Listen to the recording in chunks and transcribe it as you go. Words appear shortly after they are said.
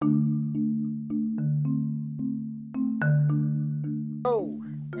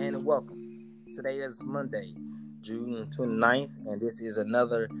and welcome. Today is Monday, June 29th, and this is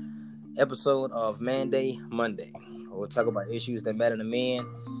another episode of Man Day Monday. We'll talk about issues that matter to men,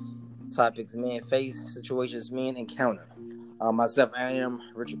 topics men face, situations men encounter. Myself, I am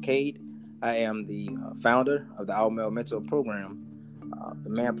Richard Cade. I am the founder of the Our Male Mentor Program, the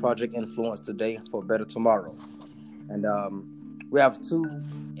Man Project Influence Today for a Better Tomorrow. And we have two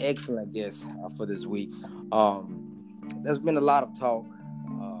excellent guests for this week. There's been a lot of talk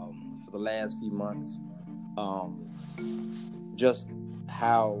for the last few months, just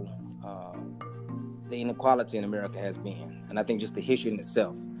how the inequality in America has been, and I think just the history in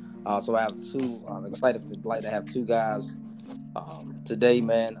itself. So I have two. I'm excited to have two guys today,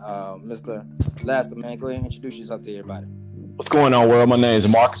 man. Mr. Laster, man, go ahead and introduce yourself to everybody. What's going on, world? My name is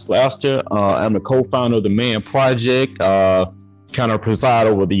Marcus Laster. I'm the co-founder of the Man Project. Kind of preside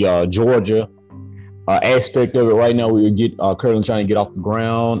over the Georgia aspect of it right now. We currently trying to get off the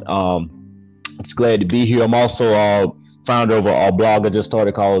ground. Just glad to be here. I'm also founder of a blog I just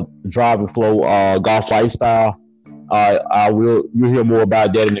started called Drive and Flow Golf Lifestyle. You'll hear more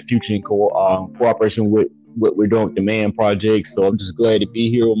about that in the future in cooperation with what we're doing with the Man Project. So I'm just glad to be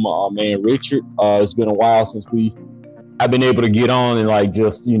here with my man Richard. It's been a while since I've been able to get on and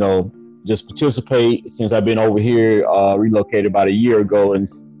just participate since I've been over here, relocated about a year ago, and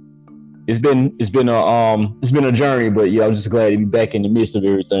it's been a journey. But yeah, I'm just glad to be back in the midst of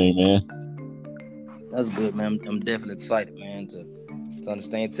everything, man. That's good, man. I'm definitely excited, man, to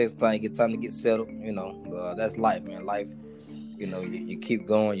understand. It takes time to get settled. That's life, man. Life, you keep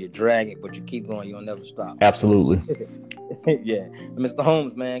going, you drag it, but you keep going. You'll never stop. Absolutely. Yeah, and Mr.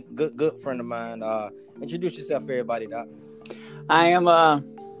 Holmes, man, good friend of mine. Introduce yourself, everybody, Doc. I am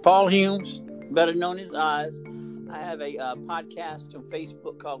Paul Humes, better known as Oz. I have a podcast on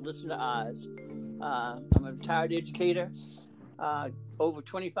Facebook called Listen to Oz. I'm a retired educator, over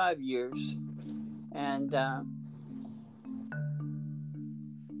 25 years, and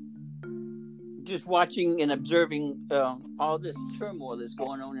just watching and observing all this turmoil that's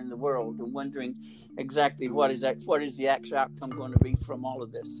going on in the world, and wondering exactly what is the actual outcome going to be from all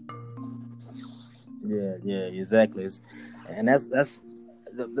of this. Yeah, exactly. And that's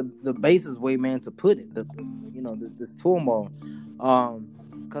the basis way, man, to put it. This turmoil,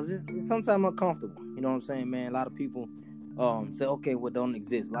 because it's sometimes uncomfortable. You know what I'm saying, man? A lot of people say, okay, well, don't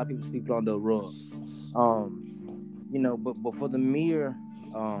exist. A lot of people sleep under a rug. But for the mere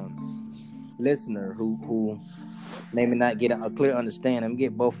listener who maybe not get a clear understanding,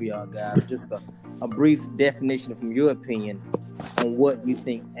 get both of y'all guys just a brief definition from your opinion on what you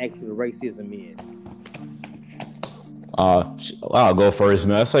think actually racism is. I'll go first,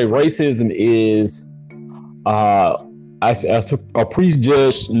 man. I say racism is a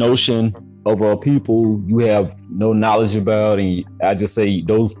prejudged notion of a people you have no knowledge about, and I just say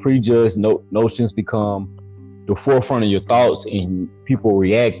those prejudged notions become the forefront of your thoughts, and people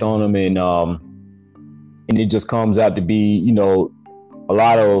react on them, and it just comes out to be, a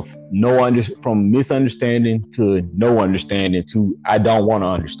lot of from misunderstanding to no understanding to I don't want to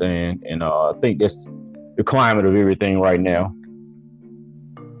understand, and I think that's the climate of everything right now.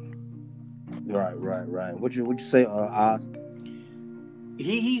 Right. What you say, Oz?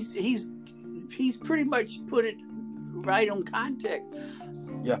 He's pretty much put it right on context.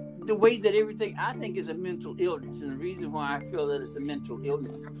 Yeah. The way that everything, I think, is a mental illness, and the reason why I feel that it's a mental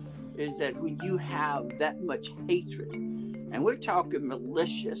illness is that when you have that much hatred, and we're talking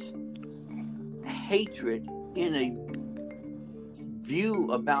malicious hatred in a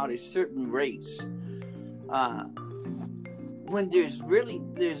view about a certain race, when there's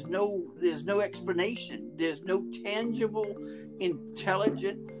no explanation, there's no tangible,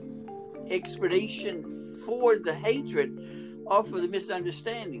 intelligent explanation for the hatred or for the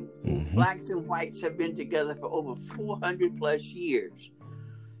misunderstanding. Mm-hmm. Blacks and whites have been together for over 400 plus years,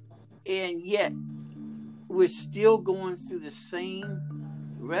 and yet we're still going through the same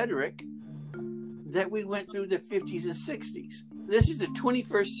rhetoric that we went through the 50s and 60s. This is the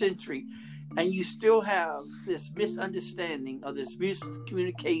 21st century, and you still have this misunderstanding or this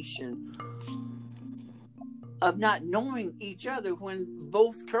miscommunication of not knowing each other when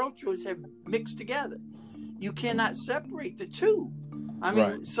both cultures have mixed together. You cannot separate the two. I mean,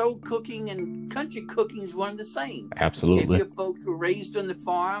 right. Soul cooking and country cooking is one of the same. Absolutely. If your folks were raised on the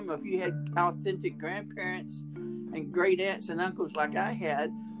farm, if you had authentic grandparents and great aunts and uncles like I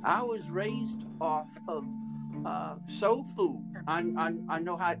had, I was raised off of soul food. I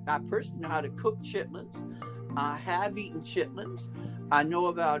personally know how to cook chitlins. I have eaten chitlins. I know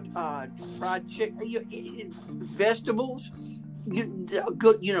about fried chicken, vegetables,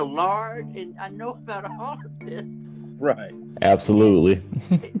 good, lard, and I know about all of this Right. Absolutely.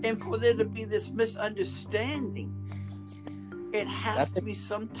 And for there to be this misunderstanding, it has to be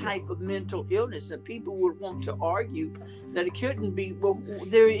some type of mental illness. And people would want to argue that it couldn't be. Well,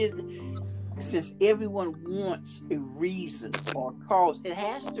 there is, since everyone wants a reason or cause, it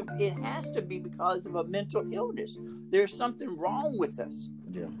has to be because of a mental illness. There's something wrong with us.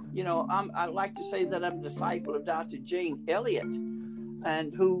 Yeah. You know, I like to say that I'm a disciple of Dr. Jane Elliott,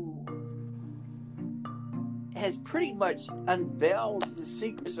 and who has pretty much unveiled the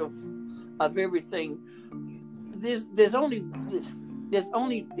secrets of everything. There's only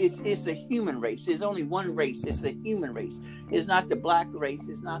it's the human race. There's only one race. It's the human race. It's not the black race.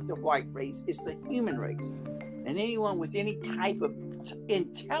 It's not the white race. It's the human race. And anyone with any type of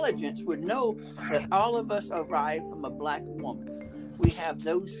intelligence would know that all of us arrived from a black woman. We have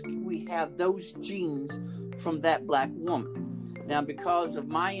those genes from that black woman. Now, because of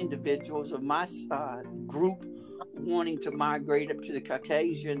my individuals, of my group wanting to migrate up to the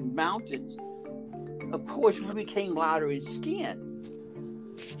Caucasian mountains, of course, we became lighter in skin.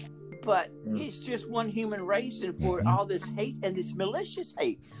 But it's just one human race, and for all this hate and this malicious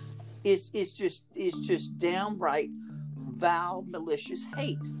hate, it's just downright vile, malicious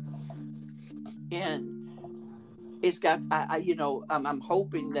hate. And it's got, I'm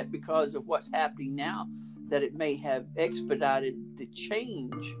hoping that because of what's happening now, that it may have expedited the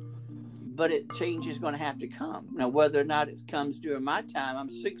change, but change is going to have to come. Now, whether or not it comes during my time, I'm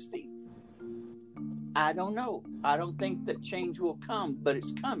 60. I don't know. I don't think that change will come, but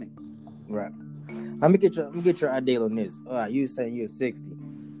it's coming. Right. Let me get your idea on this. All right, you saying you're 60,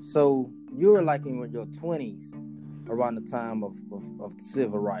 so you were like in your 20s around the time of the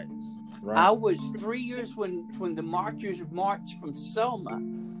civil rights, right? I was 3 years when the marchers marched from Selma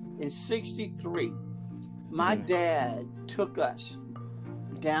in '63. My dad took us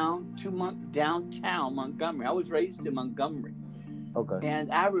down to downtown Montgomery. I was raised in Montgomery. Okay.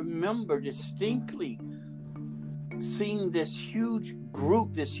 And I remember distinctly seeing this huge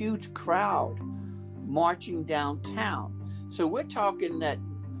group, this huge crowd marching downtown. So we're talking that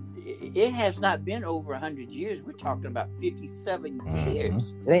it has not been over 100 years. We're talking about 57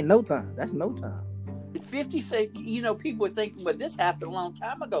 years. It ain't no time. That's no time. 57, people were thinking, but this happened a long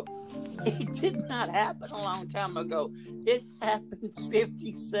time ago. It did not happen a long time ago. It happened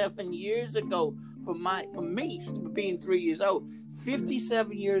 57 years ago for me being 3 years old.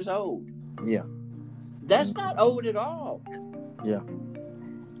 57 years old. Yeah. That's not old at all. Yeah.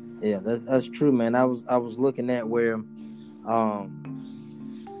 Yeah, that's true, man. I was looking at where I'm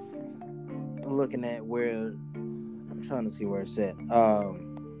trying to see where it's at.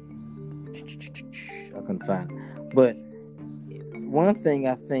 I couldn't find it. But one thing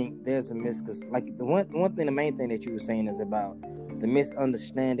I think there's a like the main thing that you were saying is about the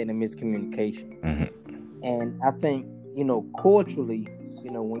misunderstanding and miscommunication. Mm-hmm. And I think, culturally,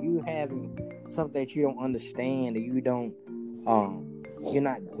 when you having something that you don't understand or you don't, you're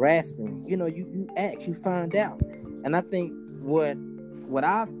not grasping, you find out. And I think what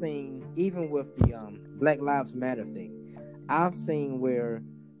I've seen, even with the Black Lives Matter thing, I've seen where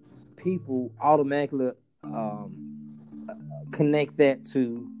people automatically connect that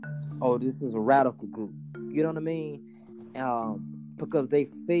to, oh, this is a radical group. You know what I mean? Because they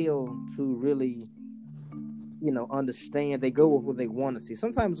fail to really, understand. They go with what they want to see.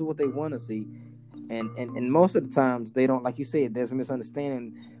 Sometimes it's what they want to see, and most of the times they don't. Like you said, there's a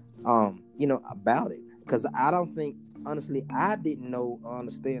misunderstanding, about it. Because I don't think, honestly, I didn't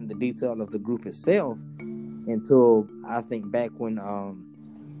understand the detail of the group itself until I think back when a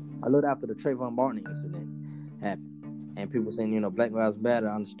little after the Trayvon Martin incident happened, and people saying, Black Lives Matter.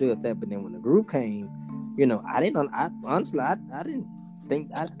 I understood that, but then when the group came, I didn't. I didn't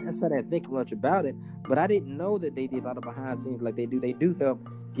think. I didn't think much about it, but I didn't know that they did a lot of behind the scenes like they do. They do help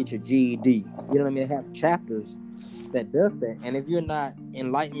get your GED. You know what I mean? They have chapters that does that, and if you're not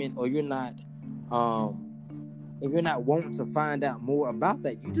enlightenment or you're not, if you're not wanting to find out more about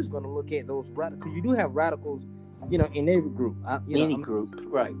that, you're just going to look at those radicals. Because you do have radicals, in every group. Any group,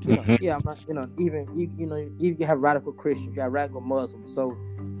 right? Yeah, I'm not. Even you have radical Christians, you have radical Muslims. So,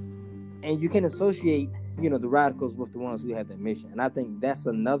 and you can associate, the radicals with the ones who have that mission. And I think that's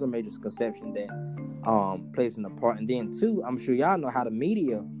another major conception that plays in a part. And then too, I'm sure y'all know how the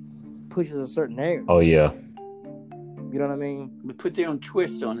media pushes a certain narrative. Oh yeah. You know what I mean? We put their own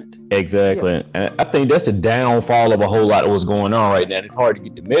twist on it. Exactly. Yeah. And I think that's the downfall of a whole lot of what's going on right now. And it's hard to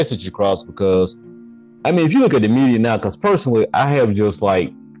get the message across because, if you look at the media now, because personally, I have just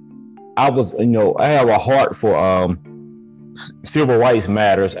I have a heart for civil rights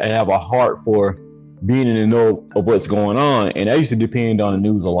matters. I have a heart for being in the know of what's going on. And I used to depend on the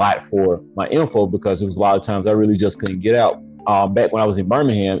news a lot for my info because it was a lot of times I really just couldn't get out. Back when I was in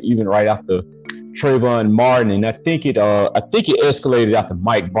Birmingham, even right after Trayvon Martin, and I think it escalated after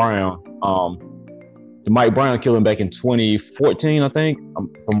Mike Brown. The Mike Brown killing back in 2014, I think.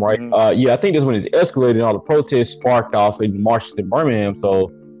 I'm right. Yeah, I think that's when it escalated. All the protests sparked off in marches in Birmingham.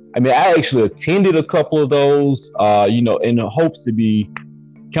 So, I mean, I actually attended a couple of those, in the hopes to be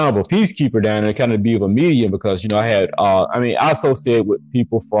kind of a peacekeeper down there, kind of be of a medium because, I had, I associate with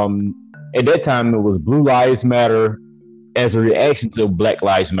people from, at that time, it was Blue Lives Matter as a reaction to Black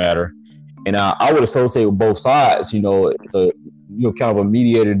Lives Matter. And I would associate with both sides, it's a, kind of a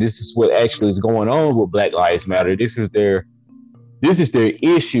mediator. This is what actually is going on with Black Lives Matter. This is their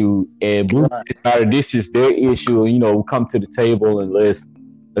issue, and Blue Lives Matter. This is their issue. Come to the table and let's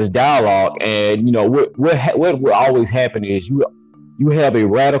dialogue. And what will always happen is you have a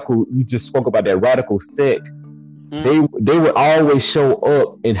radical. You just spoke about that radical sect. They would always show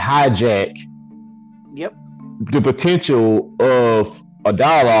up and hijack. Yep. The potential of a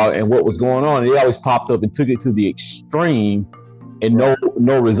dialogue and what was going on. They always popped up and took it to the extreme. And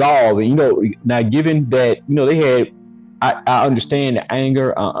no resolve. And now given that they had, I understand the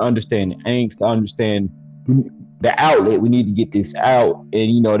anger, I understand the angst, I understand the outlet. We need to get this out,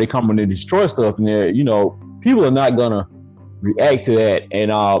 and they come in to destroy stuff, and there, people are not gonna react to that. And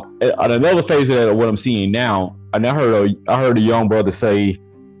another phase of that of what I'm seeing now, and I heard a young brother say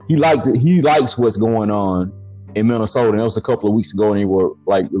he likes what's going on in Minnesota, and that was a couple of weeks ago, and they were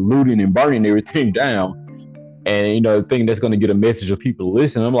like looting and burning everything down. And the thing that's going to get a message of people to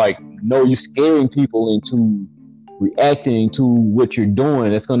listen. I'm like, no, you're scaring people into reacting to what you're doing.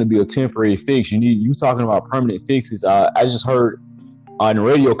 That's going to be a temporary fix. You talking about permanent fixes. I just heard on the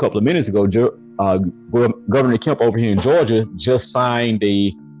radio a couple of minutes ago, Governor Kemp over here in Georgia just signed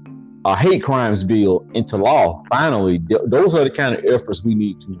a hate crimes bill into law. Finally, those are the kind of efforts we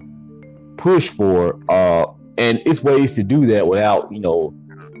need to push for. And it's ways to do that without,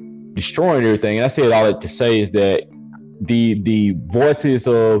 destroying everything. And I said all that to say is that the voices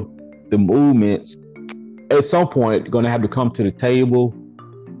of the movements at some point are going to have to come to the table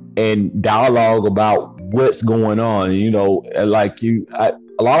and dialogue about what's going on. A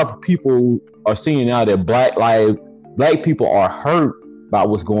lot of people are seeing now that black people are hurt by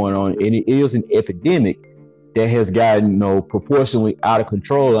what's going on, and it is an epidemic that has gotten proportionally out of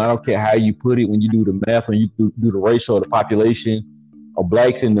control. And I don't care how you put it when you do the math and you do the ratio of the population of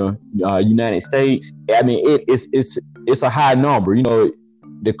blacks in the United States. I mean, it's a high number.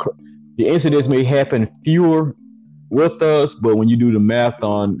 The incidents may happen fewer with us, but when you do the math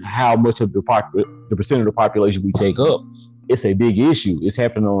on how much of the percent of the population we take up, it's a big issue. It's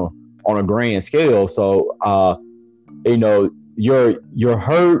happening on a grand scale. So, your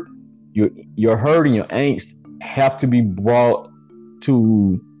hurt, your hurt and your angst have to be brought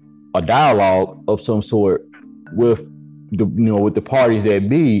to a dialogue of some sort with with the parties that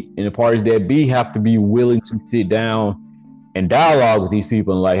be, and the parties that be have to be willing to sit down and dialogue with these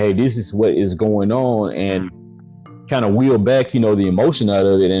people and like, hey, this is what is going on, and kind of wheel back, the emotion out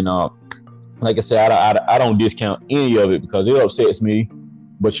of it. And like I said, I don't discount any of it because it upsets me.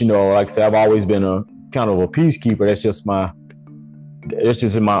 But like I said, I've always been a kind of a peacekeeper. That's just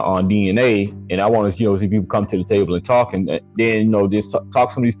in my DNA, and I want to see people come to the table and talk, and then just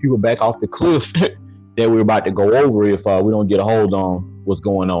talk some of these people back off the cliff that we're about to go over if we don't get a hold on what's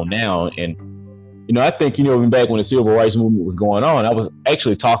going on now. And I think even back when the civil rights movement was going on, I was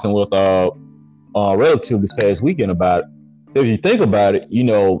actually talking with a relative this past weekend about it. So if you think about it,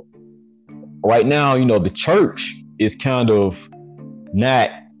 right now the church is kind of not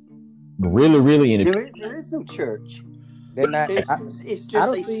really in there is no church. They're not. It's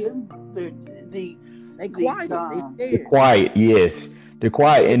just they quiet. They're quiet. Yes, they're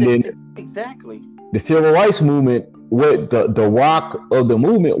quiet. And then exactly the civil rights movement. What the rock of the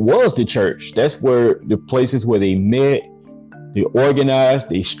movement was the church. That's where the places where they met, they organized,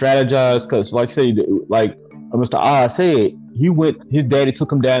 they strategized. Because, like say, like Mr. Oz said, his daddy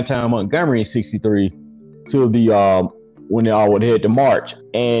took him downtown Montgomery in '63 to the when they all would head to march,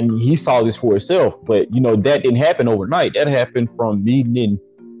 and he saw this for himself. But that didn't happen overnight. That happened from meeting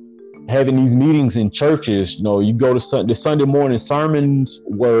and having these meetings in churches. You go to the Sunday morning sermons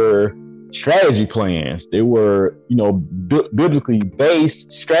were strategy plans. They were biblically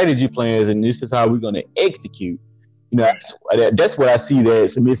based strategy plans, and this is how we're going to execute. That's what I see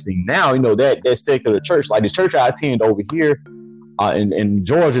that's missing now. That secular church, like the church I attend over here in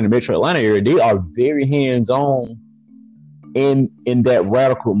Georgia, in the Metro Atlanta area, they are very hands-on in that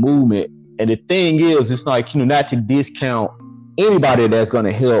radical movement. And the thing is, it's like not to discount anybody that's going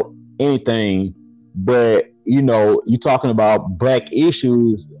to help anything But you're talking about black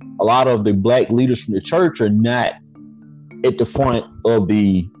issues. A lot of the black leaders from the church are not at the front of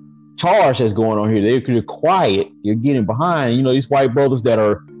the charge that's going on here. They're quiet. You're getting behind. These white brothers that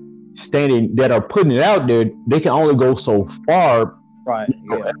are standing, that are putting it out there, they can only go so far, right?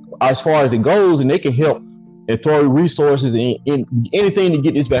 Yeah. As far as it goes, and they can help and throw resources and anything to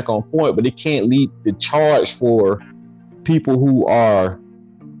get this back on point, but they can't lead the charge for people who are,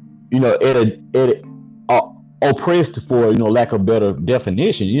 oppressed, for lack of better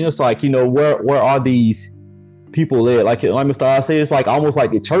definition. It's like, where are these people at? Like Mr. I said, it's like almost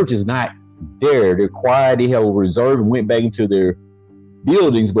like the church is not there. They're quiet. They have a reserve and went back into their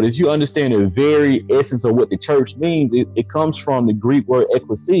buildings. But if you understand the very essence of what the church means, it comes from the Greek word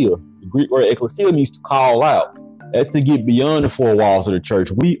ecclesia. The Greek word ecclesia means to call out. That's to get beyond the four walls of the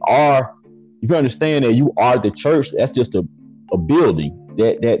church. We are, if you understand that you are the church, that's just a building.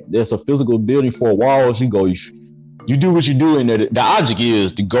 That's a physical building, four walls. You go, you do what you do, and the object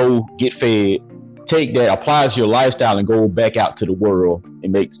is to go get fed, take that, apply it to your lifestyle, and go back out to the world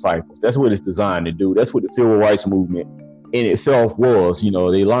and make disciples. That's what it's designed to do. That's what the civil rights movement in itself was. They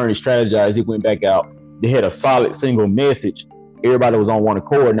learned to strategize. It went back out. They had a solid single message. Everybody was on one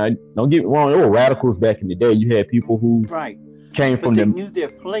accord. Now, don't get me wrong, there were radicals back in the day. You had people who came from they knew their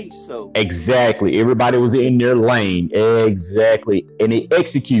place, so exactly. Everybody was in their lane, exactly, and they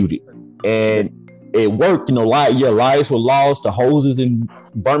executed, and it worked. Lives were lost. The hoses in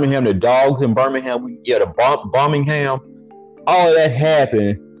Birmingham, the dogs in Birmingham, the Birmingham, all of that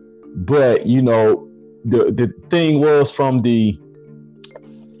happened. But the thing was, from the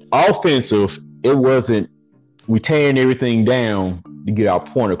offensive, it wasn't we tearing everything down to get our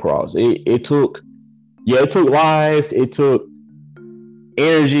point across. It took lives, it took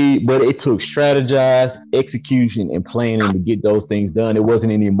energy, but it took strategized execution and planning to get those things done. It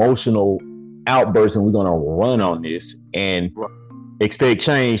wasn't an emotional outburst and we're going to run on this and expect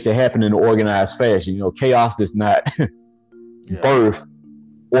change to happen in an organized fashion. Chaos does not birth,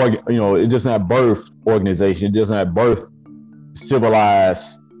 it does not birth organization. It does not birth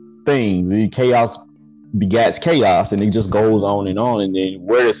civilized things. Chaos begets chaos, and it just goes on, and then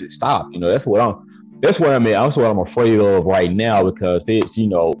where does it stop? That's what I'm afraid of right now, because it's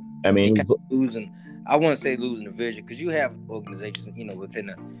losing. I wouldn't say losing the vision, because you have organizations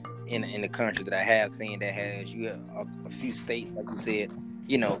within in the country that I have seen that has a few states, like you said,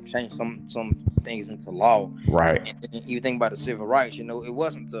 change some things into law, right? And you think about the civil rights, it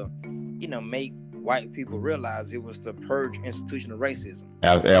wasn't to make white people realize, it was to purge institutional racism.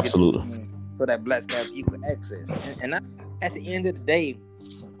 Absolutely. So that blacks have equal access. And at the end of the day,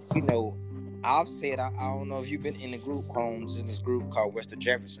 I've said, I don't know if you've been in the group homes, in this group called Western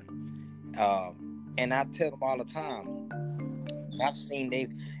Jefferson. And I tell them all the time, I've seen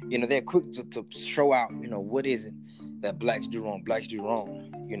they're quick to show out, what is it that blacks do wrong,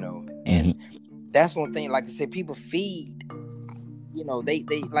 and that's one thing. Like I said, people feed,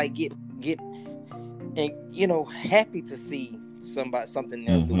 they like get and happy to see something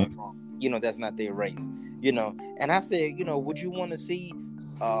else doing wrong, that's not their race, and I said, would you want to see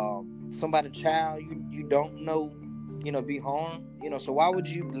somebody's child you don't know be harmed? So why would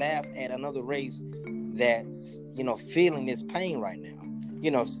you laugh at another race that's feeling this pain right now?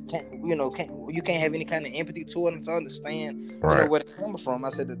 You can't have any kind of empathy toward them to understand where they're coming from. I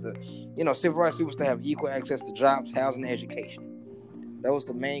said that the civil rights was to have equal access to jobs, housing, and education. Those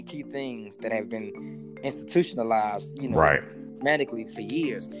are the main key things that have been institutionalized, dramatically for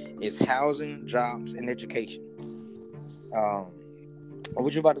years, is housing, jobs, and education. What were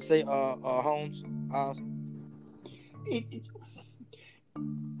you about to say, Holmes?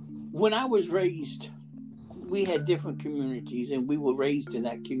 When I was raised, we had different communities, and we were raised in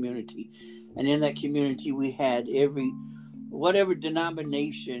that community. And in that community, we had whatever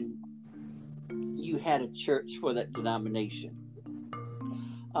denomination, you had a church for that denomination.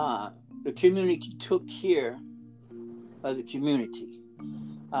 The community took care of the community.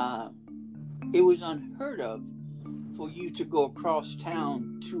 It was unheard of for you to go across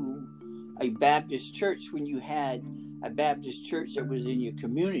town to a Baptist church when you had a Baptist church that was in your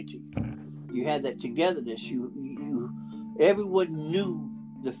community. You had that togetherness. Everyone knew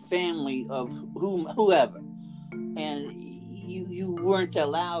the family of whoever, and you weren't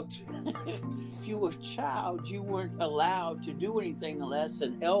allowed to. If you were a child, you weren't allowed to do anything unless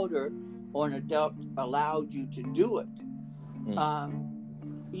an elder or an adult allowed you to do it.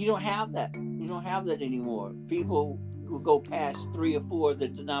 You don't have that. You don't have that anymore. People will go past 3 or 4 of the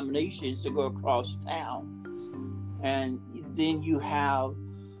denominations to go across town, and then you have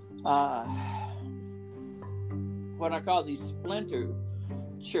what I call these splinter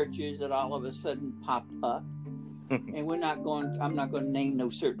churches that all of a sudden pop up. And I'm not going to name no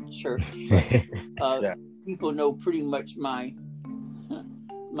certain church, but people know pretty much my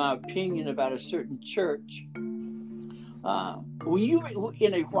opinion about a certain church. When you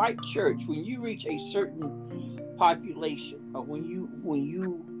in a white church, when you reach a certain population, or when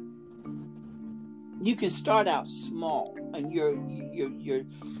you can start out small, and your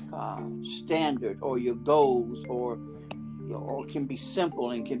standard or your goals or can be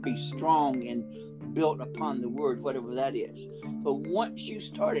simple and can be strong and built upon the word, whatever that is. But once you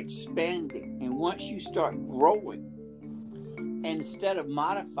start expanding and once you start growing, and instead of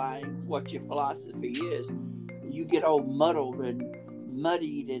modifying what your philosophy is, you get all muddled and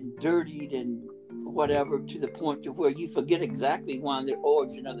muddied and dirtied and whatever, to the point to where you forget exactly why the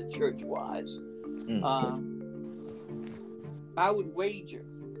origin of the church was. I would wager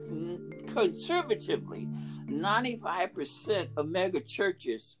conservatively 95% of mega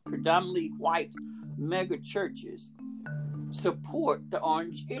churches, predominantly white mega churches, support the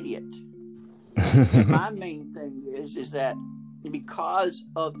orange idiot. And my main thing is that because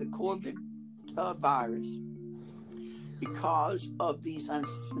of the COVID virus, because of these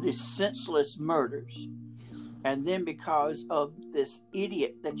senseless murders, and then because of this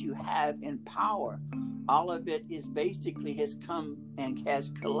idiot that you have in power, all of it is basically has come and has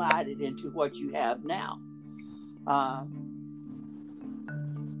collided into what you have now.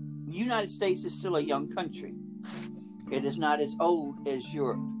 United States is still a young country. It is not as old as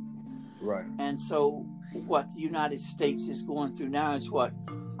Europe. Right. And so what the United States is going through now is what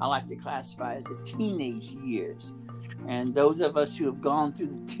I like to classify as the teenage years. And those of us who have gone through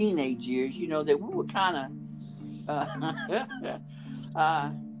the teenage years, you know that we were kind of,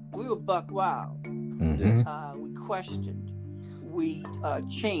 we were buck wild. Mm-hmm. We questioned, we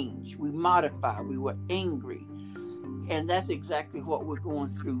changed, we modified, we were angry. And that's exactly what we're going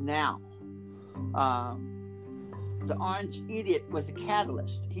through now. The orange idiot was a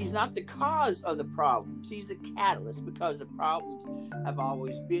catalyst. He's not the cause of the problems. He's a catalyst, because the problems have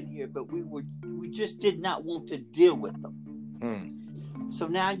always been here, but we just did not want to deal with them. So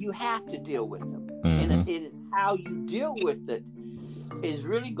now you have to deal with them. And it's how you deal with it is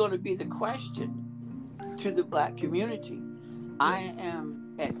really going to be the question to the black community. I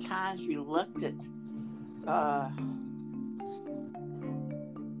am at times reluctant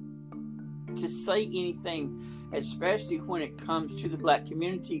to say anything, especially when it comes to the black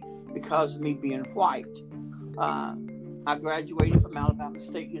community, because of me being white. I graduated from Alabama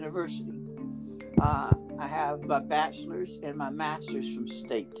State University. I have my bachelor's and my master's from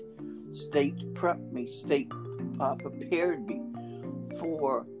State. State prepped me, State prepared me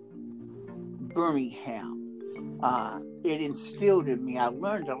for Birmingham. It instilled in me. I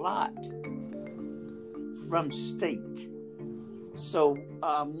learned a lot from State. So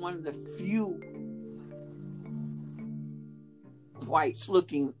I'm one of the few whites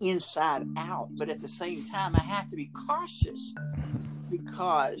looking inside out, but at the same time, I have to be cautious,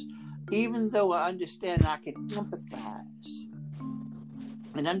 because even though I understand I can empathize,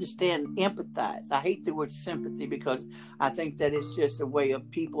 I hate the word sympathy, because I think that it's just a way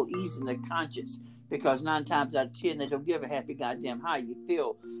of people easing their conscience, because 9 times out of 10, they don't give a happy goddamn how you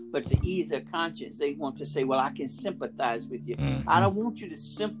feel. But to ease their conscience, they want to say, well, I can sympathize with you. I don't want you to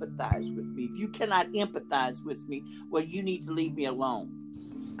sympathize with me. If you cannot empathize with me, well, you need to leave me alone.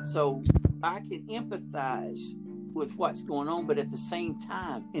 So I can empathize with what's going on, but at the same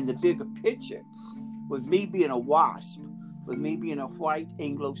time, in the bigger picture, with me being a WASP, with me being a white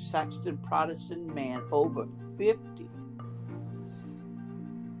Anglo-Saxon Protestant man over 50,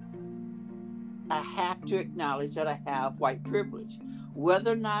 I have to acknowledge that I have white privilege.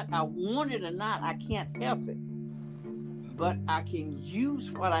 Whether or not I want it or not, I can't help it. But I can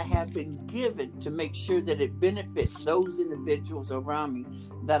use what I have been given to make sure that it benefits those individuals around me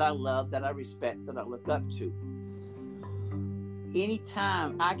that I love, that I respect, that I look up to.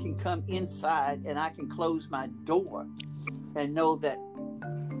 Anytime I can come inside and I can close my door and know that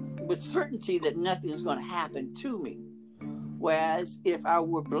with certainty that nothing is going to happen to me. Whereas if I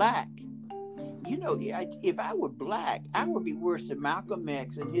were black, you know, if I were black, I would be worse than Malcolm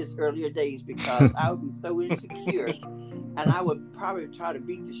X in his earlier days, because I would be so insecure, and I would probably try to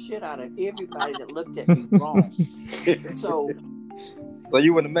beat the shit out of everybody that looked at me wrong. So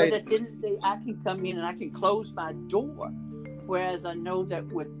you wouldn't have made it. But at the end of the day, I can come in and I can close my door. Whereas I know that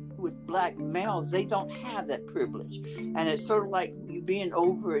with black males, they don't have that privilege. And it's sort of like you being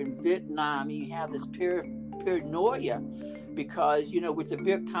over in Vietnam, you have this paranoia, because, you know, with the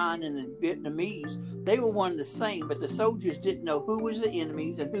Viet Cong and the Vietnamese, they were one and the same, but the soldiers didn't know who was the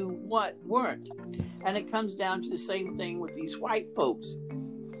enemies and who weren't. And it comes down to the same thing with these white folks.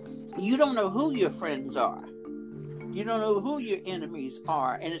 you don't know who your friends are. You don't know who your enemies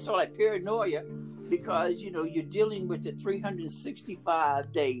are. And it's sort of like paranoia because, you're dealing with it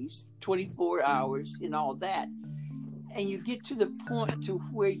 365 days, 24 hours, and all that. And you get to the point to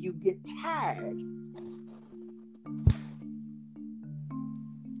where you get tired.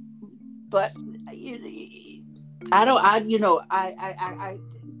 But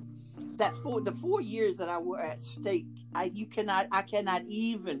the 4 years that I were at state, I cannot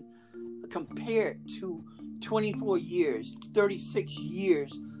even compare it to 24 years, 36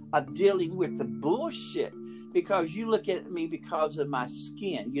 years of dealing with the bullshit, because you look at me because of my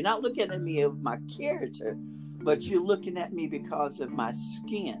skin. You're not looking at me of my character, but you're looking at me because of my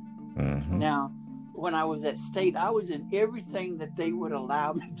skin. Mm-hmm. Now, when I was at state, I was in everything that they would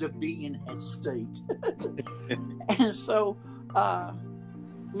allow me to be in at state. And so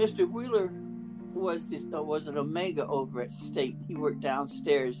Mr. Wheeler was an Omega over at state. He worked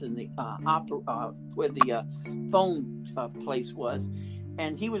downstairs in the where the phone place was,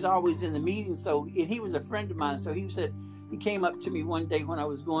 and he was always in the meeting. So, and he was a friend of mine. So he came up to me one day when I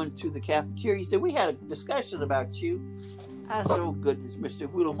was going to the cafeteria. He said, "We had a discussion about you." I said, "Oh goodness, Mr.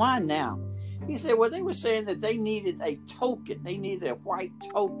 Wheeler, why now?" He said, "Well, they were saying that they needed a token. They needed a white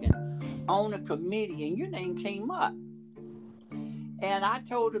token on a committee, and your name came up." And I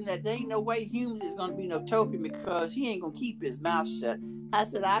told him that there ain't no way Humes is going to be no token because he ain't going to keep his mouth shut. I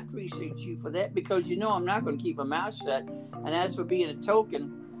said, "I appreciate you for that because I'm not going to keep my mouth shut. And as for being a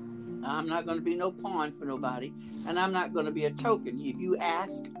token, I'm not going to be no pawn for nobody. And I'm not going to be a token. If you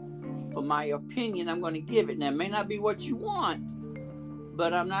ask for my opinion, I'm going to give it. Now, it may not be what you want,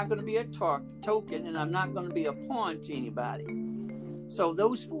 but I'm not going to be a token, and I'm not going to be a pawn to anybody." So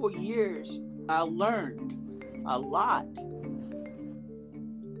those 4 years, I learned a lot.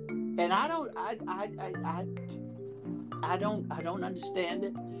 And I don't understand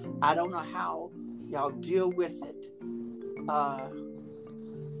it. I don't know how y'all deal with it.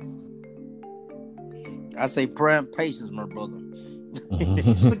 I say prayer and patience, my brother.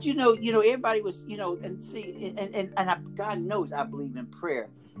 But everybody was, and see, and God knows I believe in prayer.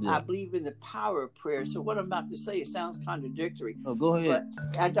 Yeah. I believe in the power of prayer. So what I'm about to say, it sounds contradictory. Oh, go ahead.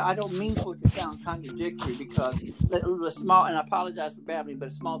 But I don't mean for it to sound contradictory because a small, and I apologize for babbling, but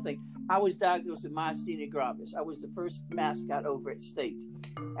a small thing. I was diagnosed with myasthenia gravis. I was the first mascot over at state.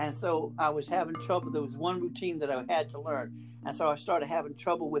 And so I was having trouble. There was one routine that I had to learn. And so I started having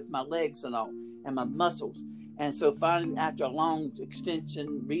trouble with my legs and all, and my muscles. And so finally, after a long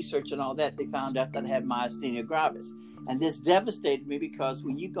extension research and all that, they found out that I had myasthenia gravis. And this devastated me because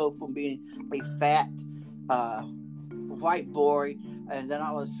when you go from being a fat white boy, and then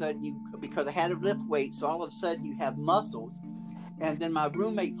all of a sudden because I had to lift weights, so all of a sudden you have muscles. And then my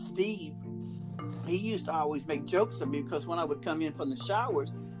roommate, Steve, he used to always make jokes of me because when I would come in from the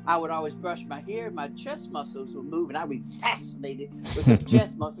showers, I would always brush my hair. My chest muscles would move, and I'd be fascinated with the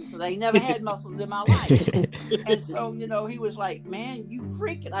chest muscles because I never had muscles in my life. And so, he was like, "Man, you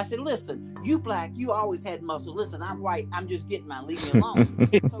freaking." I said, "Listen, you black, you always had muscles. Listen, I'm white. I'm just getting mine. Leave me alone."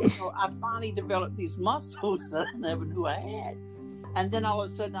 So, I finally developed these muscles that I never knew I had. And then all of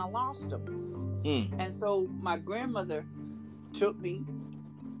a sudden, I lost them. And so my grandmother took me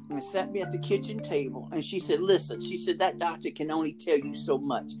and sat me at the kitchen table, and she said, "Listen," she said, "that doctor can only tell you so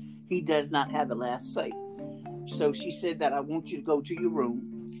much. He does not have the last say." So she said that I want you to go to your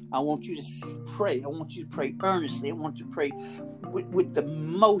room. I want you to pray. I want you to pray earnestly. I want you to pray with the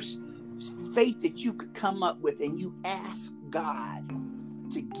most faith that you could come up with, and you ask God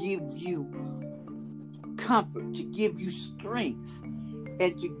to give you comfort, to give you strength,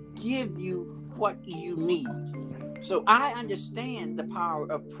 and to give you what you need. So I understand the power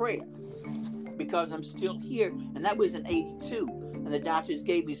of prayer because I'm still here. And that was in 82. And the doctors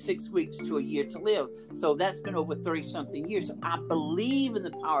gave me 6 weeks to a year to live. So that's been over 30-something years. So I believe in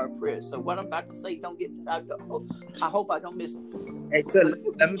the power of prayer. So what I'm about to say, I hope I don't miss. Hey,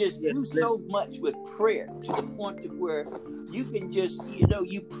 you can just do so much with prayer to the point to where you can just,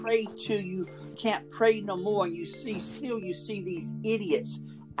 you pray till you can't pray no more. And you see these idiots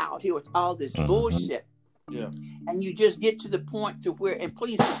out here with all this bullshit. Yeah. And you just get to the point to where, and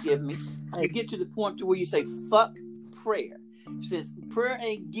please forgive me, you get to the point to where you say, "Fuck prayer." Since prayer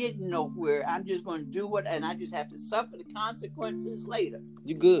ain't getting nowhere, I'm just going to do it, and I just have to suffer the consequences later.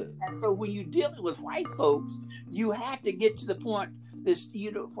 You good. And so when you're dealing with white folks, you have to get to the point,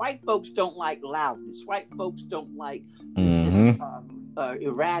 white folks don't like loudness. White folks don't like this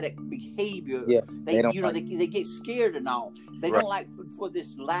erratic behavior. Yeah, they get scared and all. They don't like for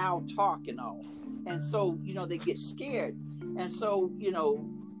this loud talk and all. And so, they get scared. And so,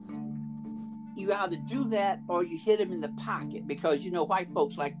 you either do that or you hit them in the pocket, because white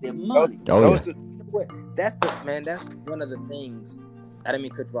folks like their money. Oh, yeah. You know what? That's one of the things. I didn't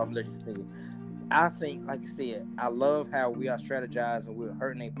mean to cut you off. Let you continue. I think, like you said, I love how we are strategizing. We're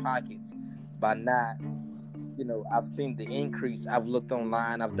hurting their pockets by not. I've seen the increase. I've looked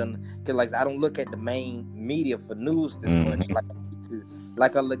online. I've done, cause I don't look at the main media for news this much.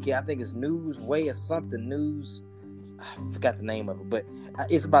 Like I look at, I think it's Newsway or something. News. I forgot the name of it, but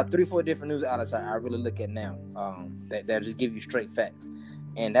it's about 3-4 different news outlets I really look at now. That just give you straight facts,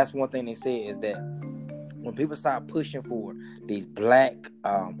 and that's one thing they say is that when people start pushing for these black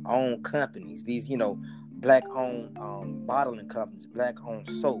owned companies, these black owned bottling companies, black owned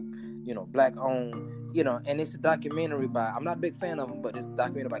soap, black owned, and it's a documentary by, I'm not a big fan of him, but it's a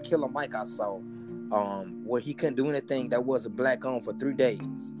documentary by Killer Mike I saw, where he couldn't do anything that was a black owned for 3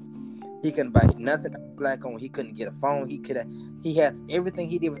 days. He couldn't buy nothing black owned. He couldn't get a phone. He had everything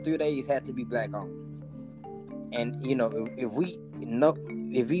he did for 3 days had to be black owned. And if we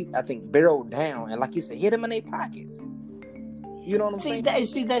I think barrel down and, like you said, hit them in their pockets. You know what I'm saying?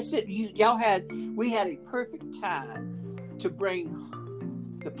 That's it. We had a perfect time to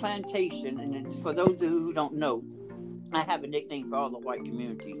bring the plantation, and it's, for those who don't know, I have a nickname for all the white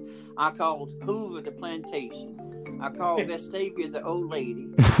communities. I called Hoover the plantation. I called Vestavia the old lady.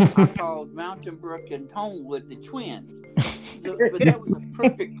 I called Mountain Brook and Homewood the twins. But that was a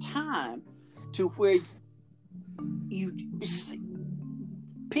perfect time to where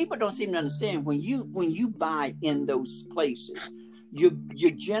people don't seem to understand when you buy in those places,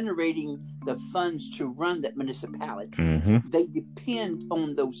 you're generating the funds to run that municipality. Mm-hmm. They depend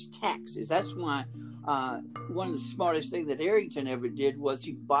on those taxes. That's why one of the smartest things that Arrington ever did was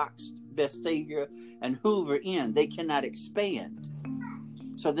he boxed Vestavia and Hoover in. They cannot expand,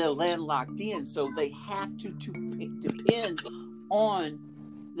 so they're landlocked in. So they have to depend on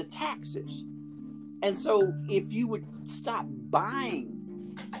the taxes. And so if you would stop buying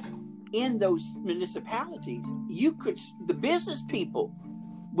in those municipalities, the business people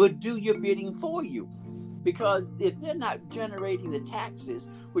would do your bidding for you. Because if they're not generating the taxes,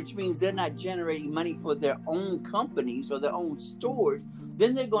 which means they're not generating money for their own companies or their own stores,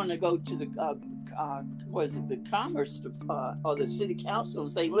 then they're going to go to the the commerce or the city council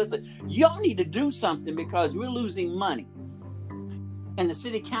and say, listen, y'all need to do something because we're losing money. And the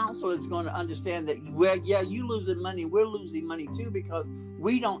city council is going to understand that, well, yeah, you losing money, we're losing money too, because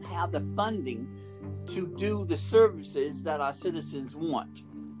we don't have the funding to do the services that our citizens want.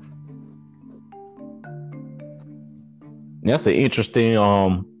 That's an interesting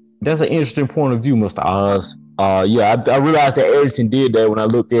point of view, Mr. Oz. I realized that Arrington did that when I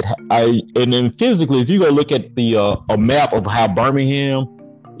looked at and then physically, if you go look at the a map of how Birmingham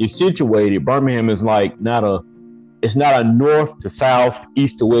is situated, Birmingham is like it's not a north to south,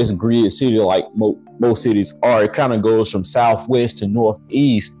 east to west grid city like most cities are. It kind of goes from southwest to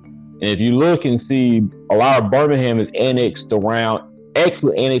northeast. And if you look and see, a lot of Birmingham is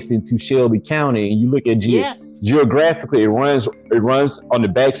actually annexed into Shelby County, and you look at geographically, it runs on the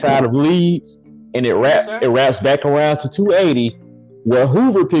backside of Leeds, and it wraps back around to 280, where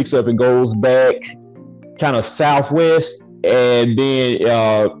Hoover picks up and goes back kind of southwest, and then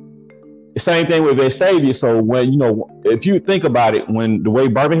same thing with Vestavia. So when if you think about it, when the way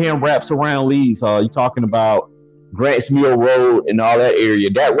Birmingham wraps around Leeds, you're talking about Grants Mill Road and all that area,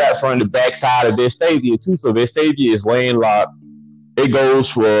 that wraps around the backside of Vestavia too. So Vestavia is landlocked. It goes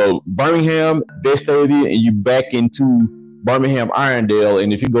from Birmingham, Vestavia, and you back into Birmingham, Irondale.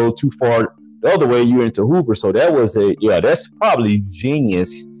 And if you go too far the other way, you're into Hoover. So that's probably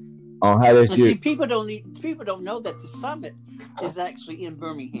genius on how that. See, people don't know that the Summit is actually in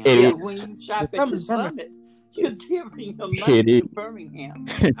Birmingham. When you shop at the Summit, you're giving your money to Birmingham.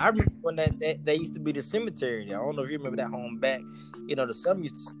 I remember when that used to be the cemetery there. I don't know if you remember that home back. The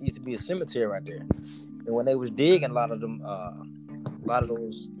Summit used to be a cemetery right there. And when they was digging, a lot of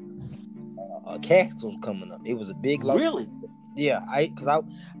those caskets was coming up. It was a big lot. Really? Yeah, because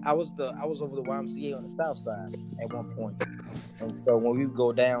I was over the YMCA on the south side at one point, and so when we would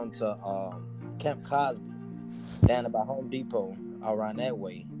go down to Camp Cosby, down about Home Depot, around that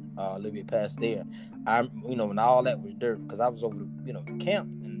way, a little bit past there, when all that was dirt, because I was over the camp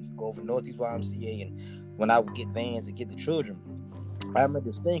and go over Northeast YMCA, and when I would get vans and get the children, I remember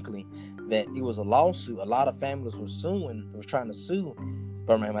distinctly that it was a lawsuit. A lot of families was trying to sue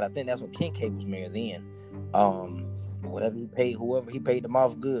Birmingham, and I think that's when Kincaid was mayor then. Whatever he paid, whoever he paid them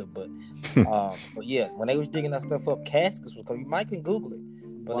off good, but yeah, when they was digging that stuff up, caskets was coming. You might can Google it,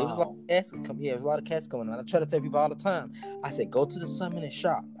 but it was a lot of caskets coming. Yeah, there was a lot of caskets coming. And I try to tell people all the time. I said, go to the Summit and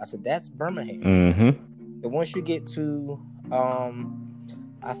shop. I said, that's Birmingham. Mm-hmm. And once you get to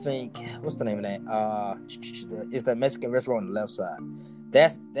I think what's the name of that? It's that Mexican restaurant on the left side.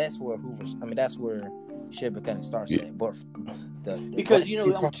 That's where Hoover. I mean, that's where Shelby County starts at. But because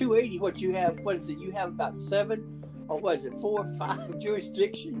on 280, what is it? You have about 7, or was it 4 or 5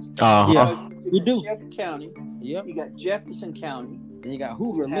 jurisdictions? Yeah, you do. Shelby County. Yep. You got Jefferson County. Then you got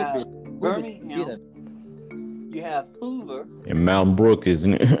Hoover. You have Birmingham. You have Hoover. And Mountain Brook,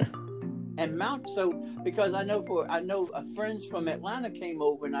 isn't it? And because I know friends from Atlanta came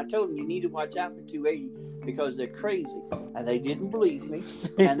over, and I told them you need to watch out for 280 because they're crazy, and they didn't believe me,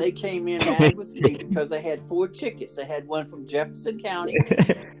 and they came in mad with me because they had 4 tickets. They had one from Jefferson County,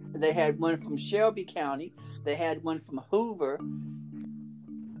 they had one from Shelby County, they had one from Hoover,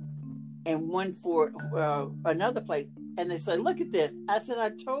 and one for another place. And they said, "Look at this." I said, "I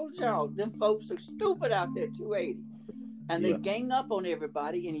told y'all, them folks are stupid out there 280." And they gang up on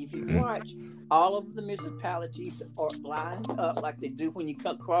everybody. And if you watch, all of the municipalities are lined up like they do when you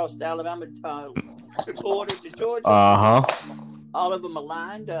come across the Alabama border to Georgia. All of them are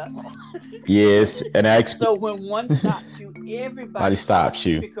lined up. Yes, and so when one stops you, everybody stops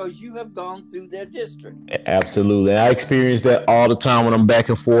you because you have gone through their district. Absolutely, I experience that all the time when I'm back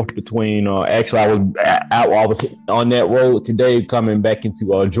and forth between. Actually, I was on that road today coming back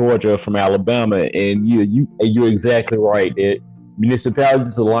into Georgia from Alabama, and you're exactly right. That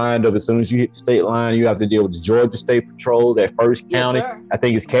municipalities are lined up. As soon as you hit the state line, you have to deal with the Georgia State Patrol, that first county. Yes, sir. I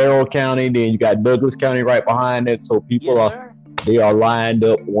think it's Carroll County. Then you got Douglas County right behind it. So people they are lined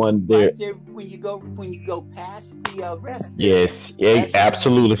up one there. Right there when you go past the rest. Yes,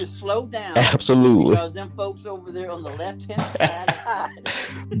 absolutely. You need to slow down. Absolutely. Because them folks over there on the left-hand side.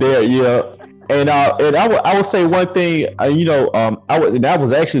 There, yeah. And I would say one thing. I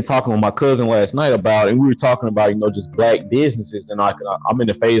was actually talking with my cousin last night about, and we were talking about just black businesses, and I'm in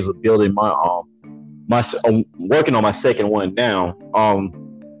the phase of building I'm working on my second one now.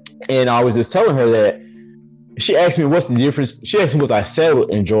 And I was just telling her that. She asked me what's the difference. She asked me was I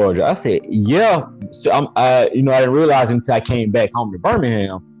settled in Georgia. I said, yeah. So I didn't realize until I came back home to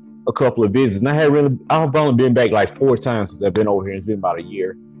Birmingham a couple of visits. And I've only been back like 4 times since I've been over here. It's been about a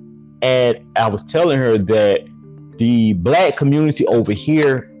year. And I was telling her that the black community over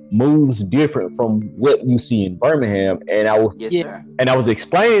here moves different from what you see in Birmingham. And I was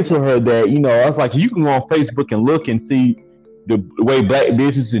explaining to her that, I was like, you can go on Facebook and look and see the way black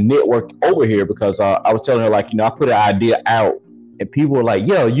businesses network over here, because I was telling her I put an idea out and people were like,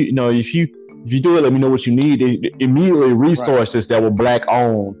 yeah, if you do it, let me know what you need. They immediately resources that were black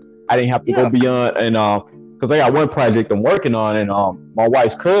owned. I didn't have to go beyond, and because I got one project I'm working on, and my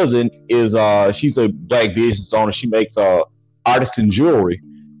wife's cousin is she's a black business owner. She makes artisan jewelry,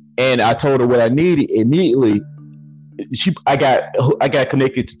 and I told her what I needed immediately. I got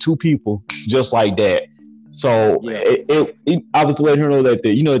connected to 2 people just like that. So I was letting her know that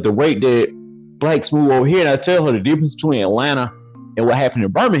the rate that blacks move over here, and I tell her the difference between Atlanta and what happened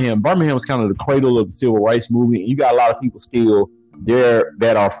in Birmingham. Birmingham was kind of the cradle of the civil rights movement. And you got a lot of people still there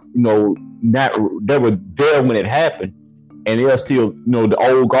that are they were there when it happened, and they're still the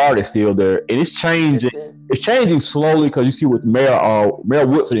old guard is still there, and it's changing. It's changing slowly because you see with Mayor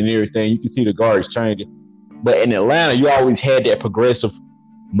Woodford and everything, you can see the guard is changing. But in Atlanta, you always had that progressive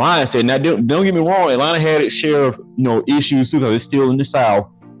mindset. Now, don't get me wrong, Atlanta had its share of issues too, because it's still in the South.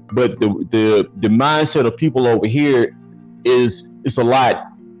 But the mindset of people over here is a lot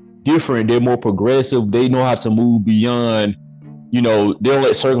different. They're more progressive. They know how to move beyond. They don't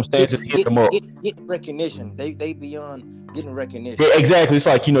let circumstances hit them up. Get recognition. They beyond getting recognition. Yeah, exactly. It's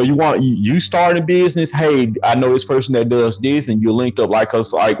like you start a business. Hey, I know this person that does this, and you're linked up. Like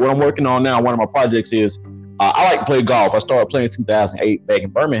us. Like what I'm working on now. One of my projects is. I like to play golf. I started playing in 2008 back in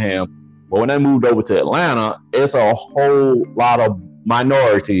Birmingham. But when I moved over to Atlanta, it's a whole lot of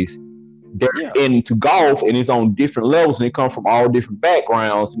minorities that are into golf, and it's on different levels, and they come from all different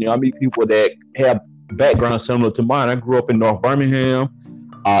backgrounds. I meet people that have backgrounds similar to mine. I grew up in North Birmingham,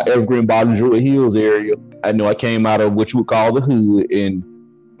 Evergreen Bottom, Druid Hills area. I came out of what you would call the hood and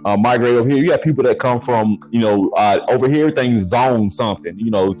migrated over here. You got people that come from, over here, everything's zone something,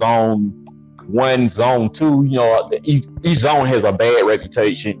 zone 1, zone 2, each zone has a bad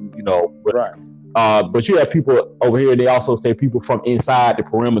reputation, but you have people over here. They also say people from inside the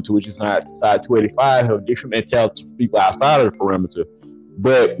perimeter, which is not inside 285, have different mentality from people outside of the perimeter.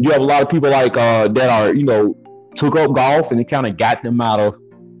 But you have a lot of people that are, took up golf, and it kind of got them out of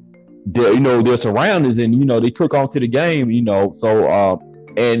their surroundings, and they took on to the game, So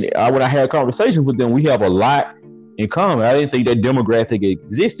when I had conversations with them, we have a lot in common. I didn't think that demographic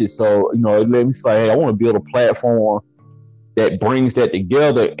existed, so it let me say, hey, I want to build a platform that brings that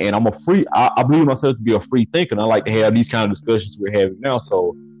together. And I believe myself to be a free thinker, and I like to have these kind of discussions we're having now.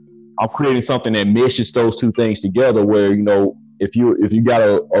 So I'm creating something that meshes those two things together, where, if you got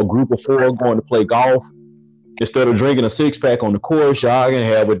a group of 4 going to play golf, instead of drinking a 6-pack on the course, y'all can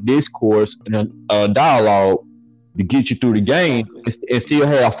have a discourse and a dialogue to get you through the game and still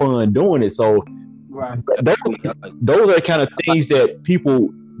have fun doing it. So right. Those are the kind of things that people,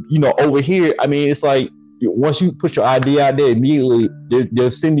 over here. I mean, it's like once you put your idea out there, immediately they're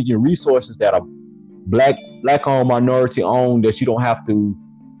sending you resources that are black-owned, minority-owned, that you don't have to,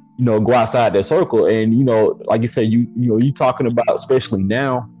 go outside that circle. And like you said, you talking about, especially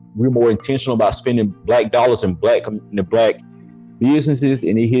now, we're more intentional about spending black dollars in the black businesses,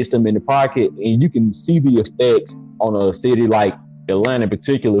 and it hits them in the pocket. And you can see the effects on a city like Atlanta in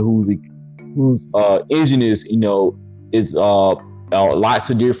particular, whose engine is, is lots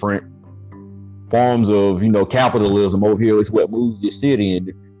of different forms of, capitalism. Over here is what moves this city.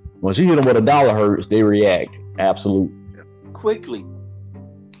 And once you hit them with a dollar hurts, they react. Absolutely. Quickly.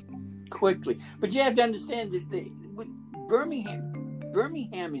 But you have to understand that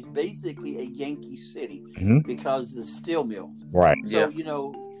Birmingham is basically a Yankee city because of the steel mill. Right. So,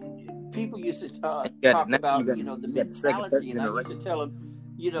 people used to talk about, the mentality, and I used to tell them,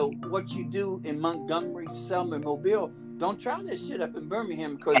 what you do in Montgomery, Selma, Mobile, don't try that shit up in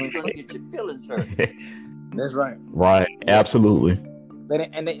Birmingham because you're going to get your feelings hurt. That's right. Right. Absolutely.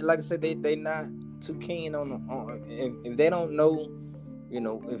 And they, like I said, they not too keen on if they don't know,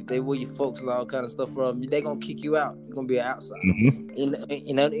 if they were your folks and all kind of stuff from, they gonna kick you out. You're gonna be an outsider. And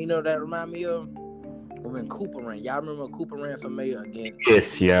that remind me of when Cooper ran. Y'all remember Cooper ran for mayor again?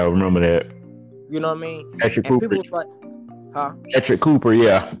 Yes, yeah, I remember that. You know what I mean? Patrick Cooper. People was like, huh? Patrick Cooper,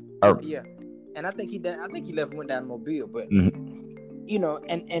 yeah. Yeah. And I think he left and went down to Mobile, but and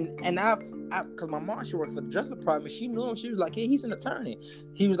I because my mom, she worked for the Justice Department, she knew him. She was like, hey, he's an attorney.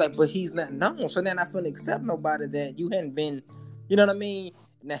 He was like, but he's not known. So then I couldn't accept nobody that you hadn't been. You know what I mean?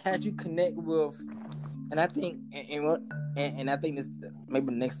 Now, had you connect with, and I think, and I think this maybe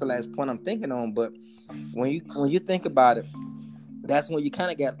the next to last point I'm thinking on, but when you think about it, that's when you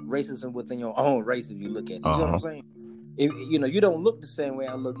kind of got racism within your own race. If you look at it, you know what I'm saying? If, you don't look the same way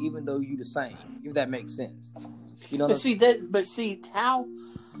I look, even though you the same. If that makes sense,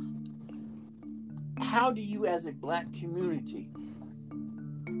 how do you, as a black community?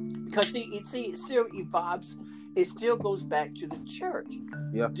 Because it still evolves. It still goes back to the church.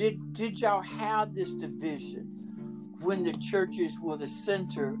 Yeah. Did y'all have this division when the churches were the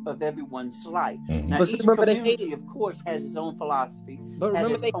center of everyone's life? Now, each community, of course, has its own philosophy, but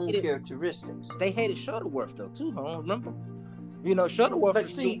remember, its own characteristics. They hated Shuttleworth though too, huh? Remember? Shuttleworth. But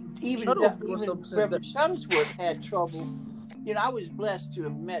even Reverend Shuttlesworth had trouble. I was blessed to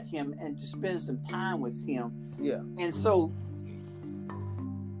have met him and to spend some time with him. Yeah. And so,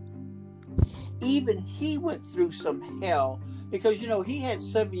 even he went through some hell because, he had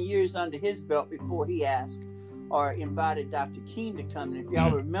 7 years under his belt before he asked or invited Dr. King to come. And if y'all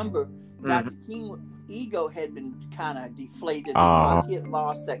remember, Dr. King's ego had been kind of deflated because he had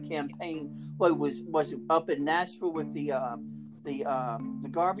lost that campaign. Well, was it up in Nashville with the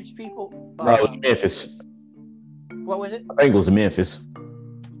garbage people? No, it was Memphis. What was it? I think it was Memphis.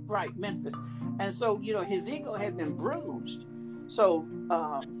 Right, Memphis. And so, his ego had been bruised. So,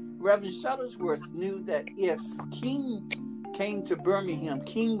 Reverend Shuttlesworth knew that if King came to Birmingham,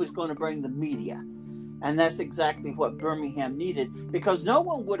 King was going to bring the media. And that's exactly what Birmingham needed, because no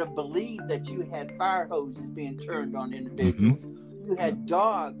one would have believed that you had fire hoses being turned on individuals. You had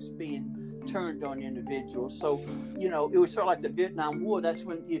dogs being turned on individuals. So, it was sort of like the Vietnam War. That's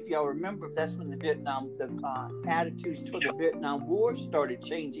when, if y'all remember, that's when the attitudes toward the Vietnam War started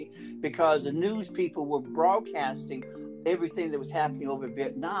changing, because the news people were broadcasting everything that was happening over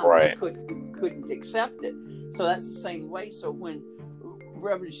Vietnam. Right. Couldn't accept it. So that's the same way. So when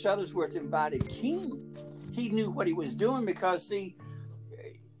Reverend Shuttlesworth invited King, he knew what he was doing, because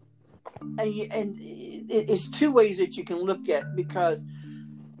it's two ways that you can look at, because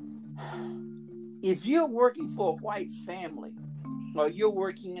if you're working for a white family or you're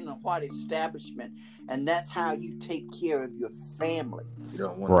working in a white establishment and that's how you take care of your family, you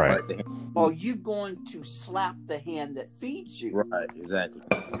don't want to bite the hand. Or you going to slap the hand that feeds you. Right, exactly.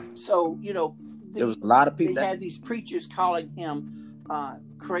 So, there was a lot of people they had these preachers calling him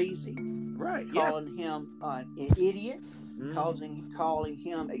crazy, right? Calling him an idiot, calling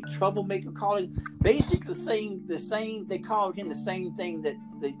him a troublemaker, calling basically the same. They called him the same thing that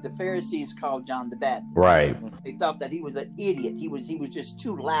the Pharisees called John the Baptist. Right. They thought that he was an idiot. He was just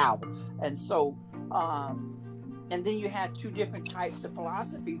too loud, and so. And then you had two different types of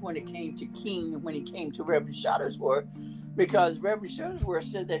philosophy when it came to King and when it came to Reverend Shuttlesworth. because Reverend Shuttlesworth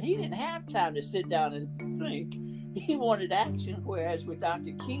said that he didn't have time to sit down and think. He wanted action, whereas with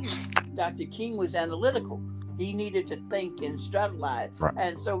Dr. King was analytical. He needed to think and strategize. Right.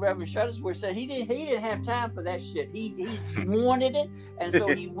 And so Reverend Shuttlesworth said he didn't have time for that shit. He wanted it, and so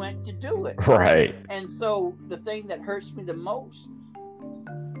he went to do it. Right. And so the thing that hurts me the most,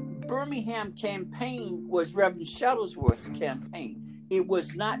 Birmingham campaign was Reverend Shuttlesworth's campaign. It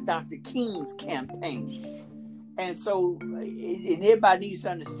was not Dr. King's campaign. And so, and everybody needs to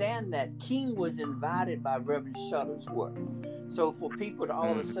understand that King was invited by Reverend Shuttlesworth. So for people to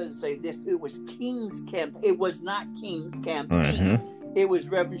all of a sudden say this, it was King's campaign. It was not King's campaign. Mm-hmm. It was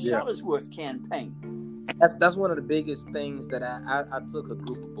Reverend Shuttlesworth's campaign. That's one of the biggest things that I took a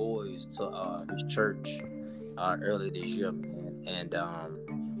group of boys to his church early this year, man. And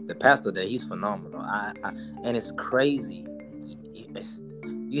the pastor there, he's phenomenal. And it's crazy.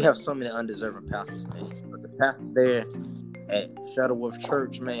 You have so many undeserving pastors, man. But the pastor there at Shuttleworth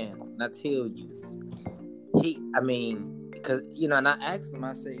Church, man, I tell you, because, and I asked him,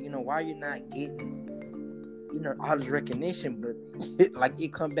 I said, why you're not getting, all this recognition, but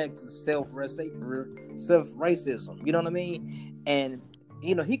it come back to self-racism, you know what I mean? And,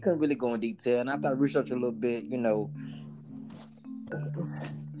 he couldn't really go in detail, and after I researched a little bit,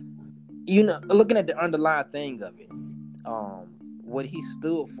 looking at the underlying thing of it, what he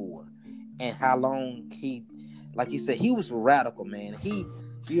stood for, and how long he, like you said, he was radical, man.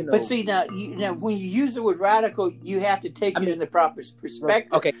 But see, now when you use the word radical, you have to take it in the proper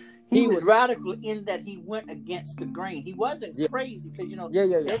perspective. Okay, he was radical in that he went against the grain. He wasn't crazy, because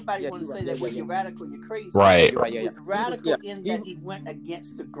everybody want to say that when you're radical, you're crazy. Right. He was radical in that he went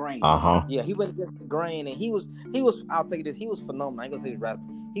against the grain. Yeah, he went against the grain, and he was. I'll take this. He was phenomenal. I ain't gonna say he was radical.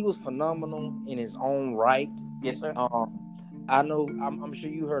 He was phenomenal in his own right. Yes, sir. I know. I'm sure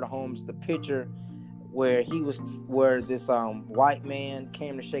you heard, Holmes, the picture where this white man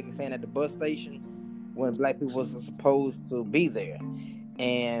came to shake his hand at the bus station when black people wasn't supposed to be there,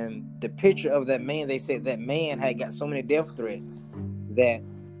 and the picture of that man, they said that man had got so many death threats that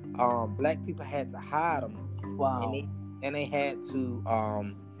black people had to hide him. Wow. And they had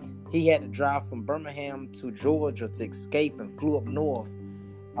to he had to drive from Birmingham to Georgia to escape, and flew up north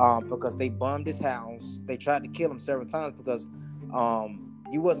because they bombed his house. They tried to kill him several times because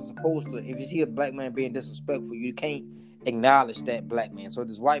you wasn't supposed to. If you see a black man being disrespectful, you can't acknowledge that black man. So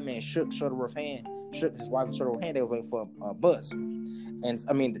this white man shook his wife hand. They were waiting for a bus,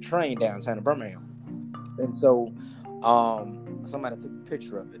 the train downtown in Birmingham. And so somebody took a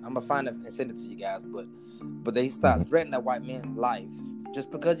picture of it. I'm gonna find it and send it to you guys. But they started threatening that white man's life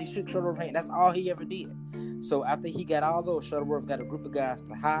just because he shook Shuttleworth's hand. That's all he ever did. So after he got all those, Shuttleworth got a group of guys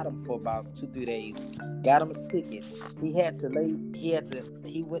to hide him for about 2-3 days. Got him a ticket.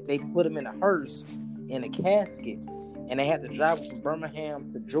 They put him in a hearse in a casket, and they had to drive him from Birmingham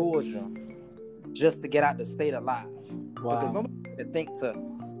to Georgia just to get out the state alive. Wow. Because nobody had to think to,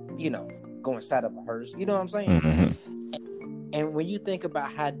 go inside of a hearse. You know what I'm saying? Mm-hmm. And when you think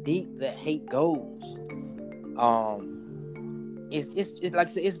about how deep that hate goes, it's like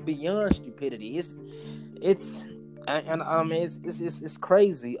I said, it's beyond stupidity. It's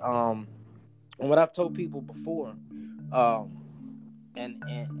crazy. And what I've told people before, and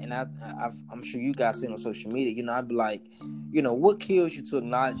I'm sure you guys see it on social media. I'd be like, what kills you to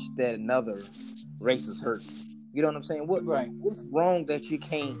acknowledge that another race is hurt? You know what I'm saying? What's wrong that you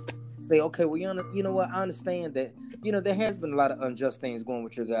can't say, okay, well, you know what? I understand that there has been a lot of unjust things going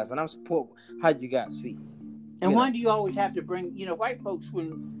with you guys, and I support how you guys feel. And why do you always have to bring, white folks,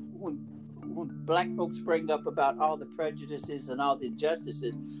 when black folks bring up about all the prejudices and all the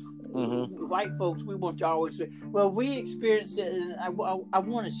injustices, white folks, we want to always say, well, we experience it, and I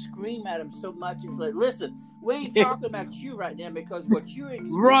want to scream at them so much. It's like, listen, we ain't talking about you right now, because what you're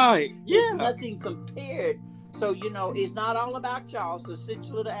experiencing is nothing compared. So, it's not all about y'all, so sit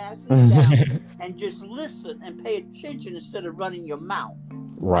your little asses down and just listen and pay attention instead of running your mouth.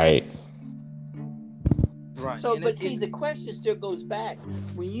 Right. Right. So, but see, the question still goes back.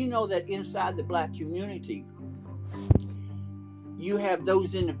 When you know that inside the black community, you have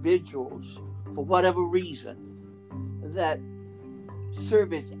those individuals, for whatever reason, that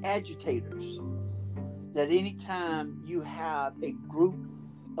serve as agitators, that anytime you have a group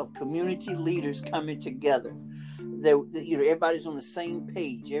of community leaders coming together, everybody's on the same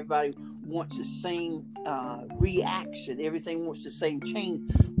page, everybody wants the same reaction, everything wants the same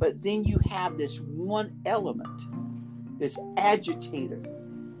change, but then you have this one element, this agitator.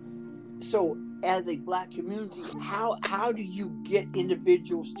 So as a black community, how do you get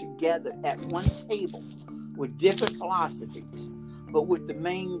individuals together at one table with different philosophies, but with the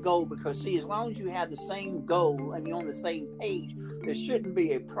main goal. Because see, as long as you have the same goal and you're on the same page, there shouldn't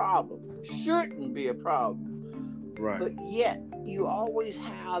be a problem. Right. But yet, you always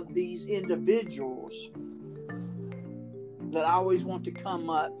have these individuals that always want to come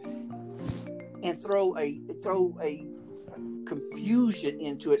up and throw a confusion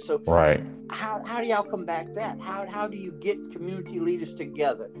into it. So Right. how do y'all combat that? How do you get community leaders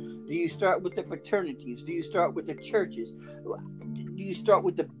together? Do you start with the fraternities? Do you start with the churches? Do you start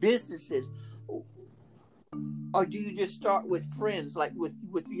with the businesses? Or do you just start with friends, like with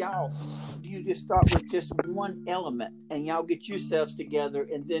y'all? Do you just start with just one element and y'all get yourselves together,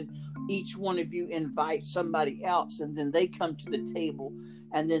 and then each one of you invite somebody else, and then they come to the table,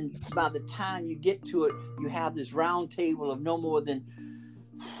 and then by the time you get to it, you have this round table of no more than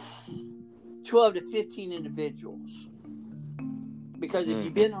 12 to 15 individuals. Because if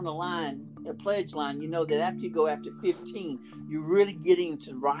you've been on a pledge line, you know that after you go after 15, you're really getting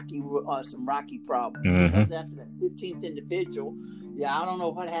into some rocky problems. Because after that 15th individual, I don't know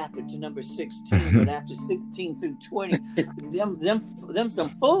what happened to number 16, but after 16 through 20, them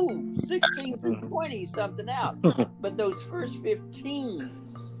some fools. 16 through 20, something else. But those first 15,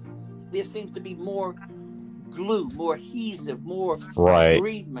 there seems to be more glue, more adhesive, more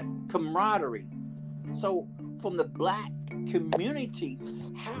agreement, camaraderie. So from the Black community,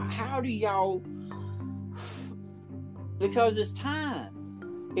 how do y'all, because it's time,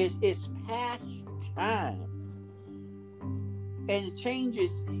 it's past time, and it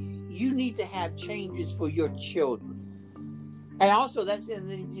changes. You need to have changes for your children, and also and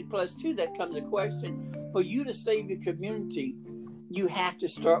then plus two, that comes a question: for you to save your community, you have to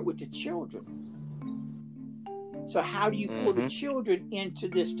start with the children. So how do you pull the children into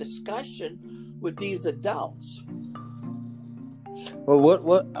this discussion with these adults? Well,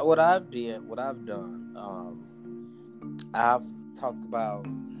 what I've done, I've talked about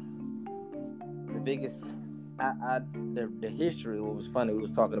the biggest, the history. What was funny, we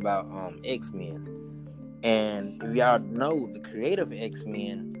was talking about X-Men, and if y'all know, the creative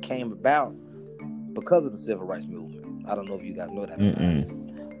X-Men came about because of the Civil Rights Movement. I don't know if you guys know that.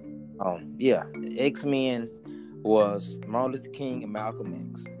 X-Men was Martin Luther King and Malcolm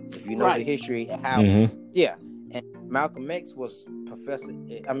X. If you know the history of how, and Malcolm X was Professor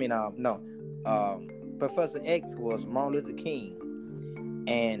X was Martin Luther King,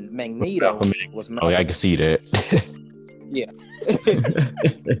 and Magneto was Malcolm. Oh, I can see that.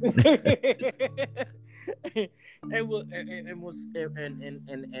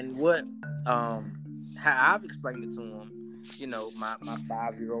 and what how I've explained it to him, my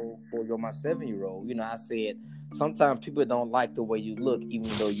 5-year-old, 4-year-old, my 7-year-old, I said sometimes people don't like the way you look,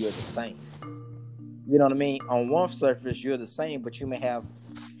 even though you're the same. You know what I mean? On one surface, you're the same, but you may have,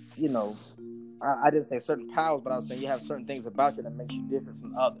 I didn't say certain powers, but I was saying you have certain things about you that makes you different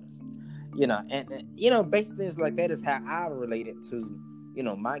from others. And basic things like that is how I relate it to,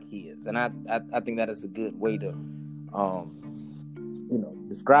 my kids. And I think that is a good way to,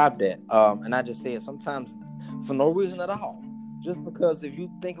 describe that. And I just said sometimes for no reason at all. Just because if you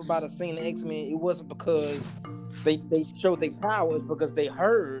think about a scene in X-Men, it wasn't because they showed their powers, because they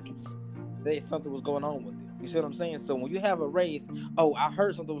heard that something was going on with it. You see what I'm saying? So when you have a race, I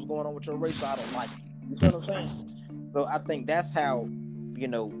heard something was going on with your race, so I don't like you. You see what I'm saying? So I think that's how,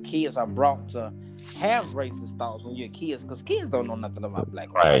 kids are brought to have racist thoughts when you're kids, because kids don't know nothing about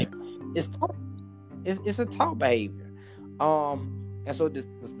black or white. It's taught. It's a taught behavior. And so this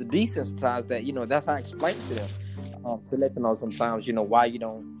the desensitize that, that's how I explain it to them. To let them know sometimes, why you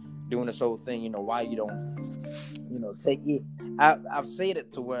don't doing this whole thing, why you don't, take it. I've said it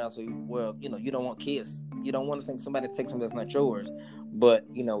to where I say, well, you don't want kids. You don't want to think somebody takes something that's not yours. But,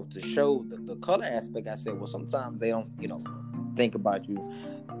 to show the color aspect, I said, well, sometimes they don't, think about you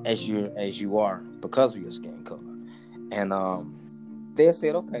as you are because of your skin color. And they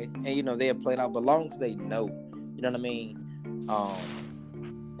said, okay. And, they have played out, but long as they know, you know what I mean?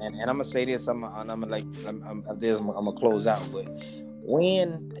 And I'm gonna say this, I'm gonna close out. But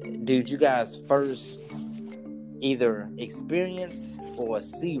when did you guys first either experience or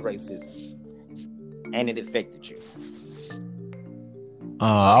see racism, and it affected you?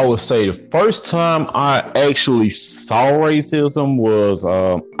 I would say the first time I actually saw racism was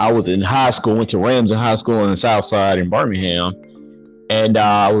I was in high school, went to Ramsey High School in the South Side in Birmingham, and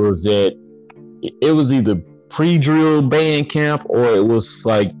I was at, it was either pre-drill band camp or it was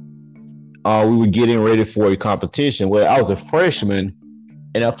like we were getting ready for a competition where I was a freshman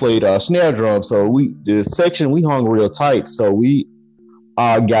and I played snare drum. So the section we hung real tight, so we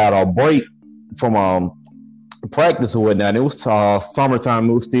got a break from practice or whatnot. It was summertime.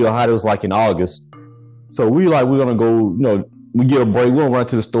 It was still hot. It was like in August. So we're gonna go, we get a break. We'll run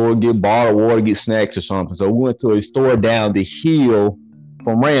to the store, get bottled water, get snacks or something. So we went to a store down the hill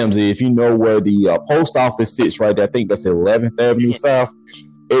from Ramsey. If you know where the post office sits right there, I think that's 11th Avenue South.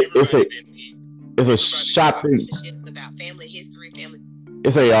 It's a shopping. It's about family history,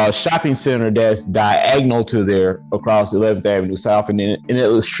 It's a shopping center that's diagonal to there across 11th Avenue South, and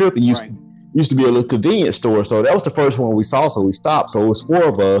it was tripping. Used to be a little convenience store, so that was the first one we saw. So we stopped. So it was 4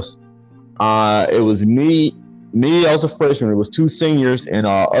 of us. It was me. I was a freshman. It was 2 seniors, and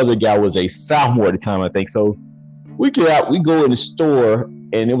other guy was a sophomore at the time, I think. So we get out. We go in the store,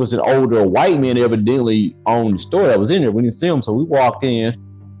 and it was an older white man evidently owned the store that was in there. We didn't see him, so we walked in.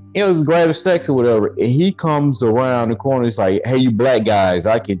 It was grabbing snacks or whatever, and he comes around the corner. He's like, "Hey, you black guys,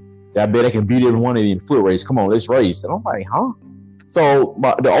 I bet I can beat every one of you in a foot race. Come on, let's race." And I'm like, "Huh?" So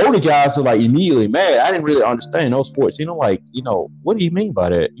the older guys were like immediately mad. I didn't really understand those sports. Like, what do you mean by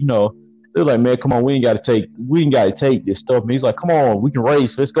that? They're like, "Man, come on, we ain't got to take this stuff." And he's like, "Come on, we can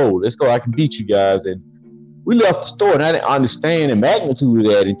race. Let's go. I can beat you guys." And we left the store, and I didn't understand the magnitude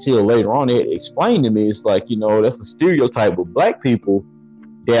of that until later on. It explained to me, it's like, that's a stereotype with black people.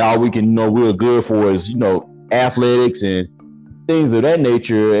 That all we can real good for is athletics and things of that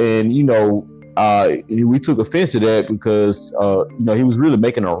nature, and we took offense to that because he was really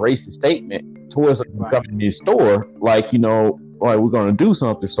making a racist statement towards us coming to his store, like we're gonna do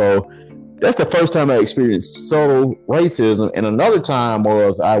something. So that's the first time I experienced subtle racism. And another time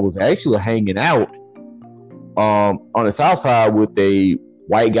was I was actually hanging out on the South Side with a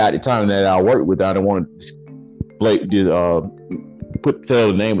white guy at the time that I worked with. I don't want to tell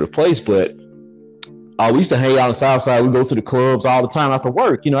the name of the place, but we used to hang out on the South Side. We go to the clubs all the time after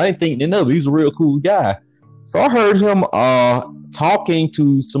work. I didn't think nothing of it. He was a real cool guy. So I heard him talking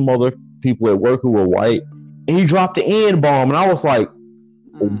to some other people at work who were white, and he dropped the N-bomb, and I was like,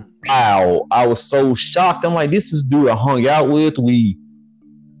 wow. I was so shocked. I'm like, this is dude I hung out with. We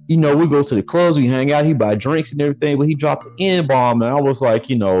go to the clubs, we hang out, he buy drinks and everything, but he dropped the N-bomb, and I was like,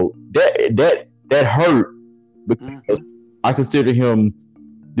 that hurt because I consider him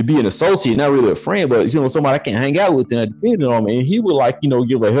to be an associate, not really a friend, but somebody I can hang out with and I depended on me. And he would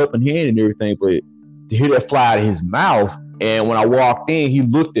give a helping hand and everything, but to hear that fly out of his mouth, and when I walked in, he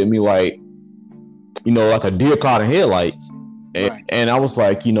looked at me like a deer caught in headlights. And I was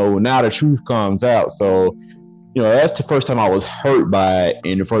like, now the truth comes out. So, that's the first time I was hurt by it,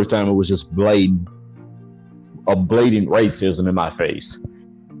 and the first time it was just blatant racism in my face.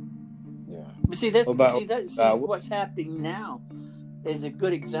 But what's happening now is a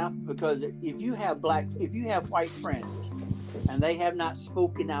good example, because if you have white friends and they have not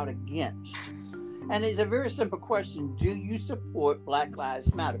spoken out against, and it's a very simple question: do you support Black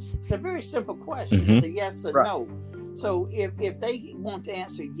Lives Matter? It's a very simple question. It's a yes or no. So if they want to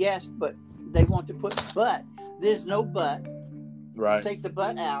answer yes, but they want to put but, there's no but. Right. Take the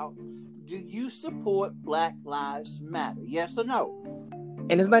but out. Do you support Black Lives Matter? Yes or no?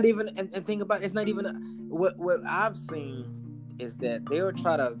 And it's not even, and think about it, it's not even what I've seen is that they'll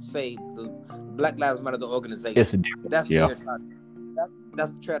try to say the Black Lives Matter, the organization. That's what they're trying to.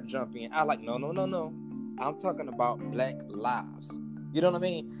 That's try to jump in. I like no. I'm talking about Black lives. You know what I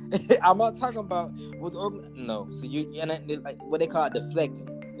mean? I'm not talking about with no. So like what they call it, deflecting.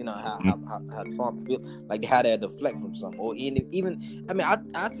 How Trump feel, like how they deflect from something, or even I mean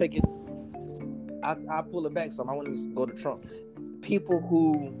I take it. I pull it back some. I want to go to Trump. People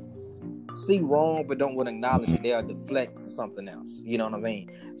who see wrong but don't want to acknowledge it, they'll deflect to something else. You know what I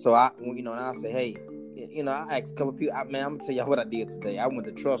mean? So I say, hey, I asked a couple people. I'm gonna tell y'all what I did today. I went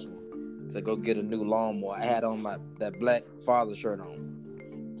to Trustful to go get a new lawnmower. I had on that black father shirt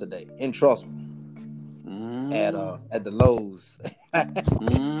on today in Trustful at the Lowe's.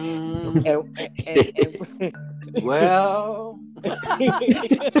 Well.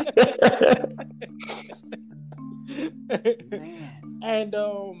 And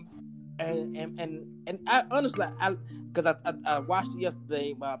I honestly, because I watched it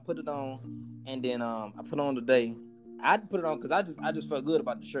yesterday, but I put it on, and then I put it on today. I put it on because I just felt good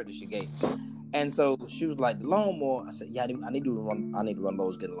about the shirt that she gave me. And so she was like, the lawnmower. I said, yeah, I need to run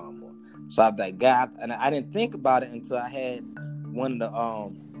Lowe's, get a lawnmower. So I was like, God, and I didn't think about it until I had one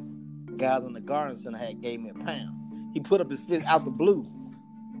of the guys on the garden center gave me a pound. He put up his fist out the blue.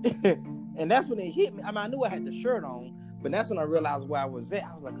 And that's when it hit me. I mean, I knew I had the shirt on, but that's when I realized where I was at.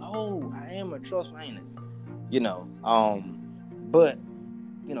 I was like, oh, I am a trust, ain't it? But,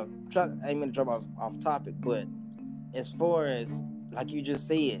 I ain't mean to drop off topic, but as far as, like you just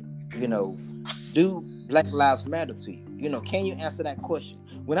said, do Black Lives Matter to you? Can you answer that question?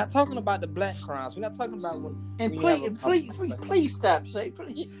 We're not talking about the black crimes. We're not talking about when. And please stop saying.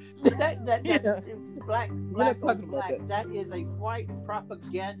 Please. black not on talking about black. that. That is a white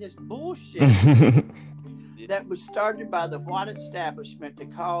propagandist bullshit that was started by the white establishment to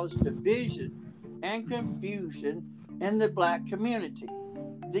cause division and confusion in the black community.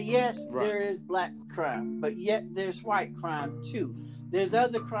 Yes, Right. there is black crime, but yet there's white crime too. There's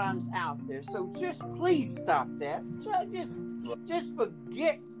other crimes out there. So just please stop that. Just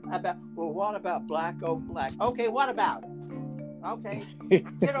forget about, well, what about black on black? Okay, what about it? Okay,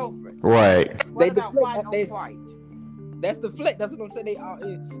 get over it. Right. What They about deflect- white they- on white? That's deflect. That's what I'm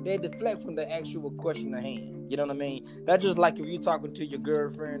saying. They deflect from the actual question at hand. You know what I mean? That's just like if you're talking to your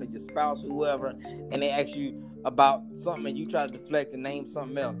girlfriend or your spouse or whoever, and they ask you about something and you try to deflect and name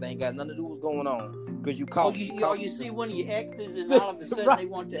something else. They ain't got nothing to do with what's going on because you call. You see one of your exes and all of a sudden Right. they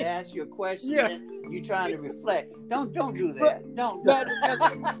want to ask you a question Yeah. and you trying to reflect. Don't do that. Don't. But-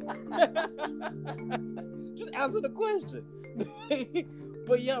 just answer the question.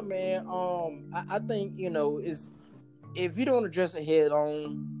 But yeah, man. I think is if you don't address it head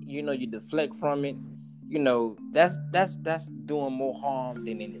on, you deflect from it. That's doing more harm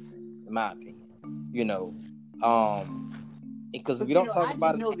than anything, in my opinion. Because if you don't talk I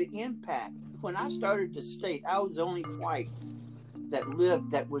about didn't it, know the impact. When I started the state, I was the only white that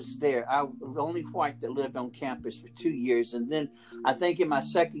was there. I was the only white that lived on campus for 2 years, and then I think in my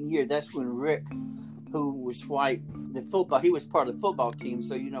second year, that's when Rick, who was white, he was part of the football team,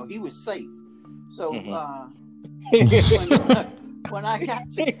 so he was safe. So when I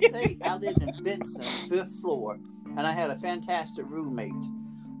got to state, I lived in Benson, 5th floor, and I had a fantastic roommate.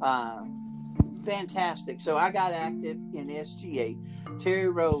 Fantastic. So I got active in SGA. Terry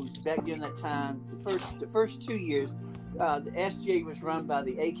Rose, back during that time, the first 2 years, the SGA was run by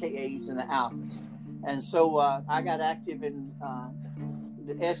the AKAs and the Alphas. And so I got active in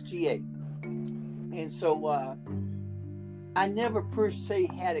the SGA. And so I never per se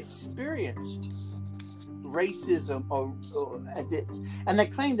had experienced racism and they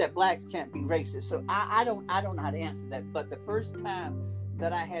claim that blacks can't be racist. So I don't know how to answer that. But the first time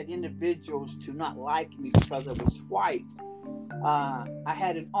that I had individuals to not like me because I was white, I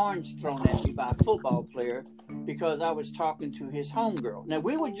had an orange thrown at me by a football player because I was talking to his homegirl. Now,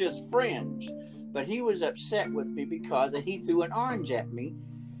 we were just friends, but he was upset with me because he threw an orange at me,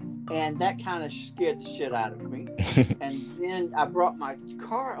 and that kind of scared the shit out of me. And then I brought my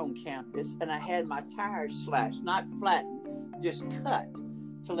car on campus, and I had my tires slashed, not flattened, just cut,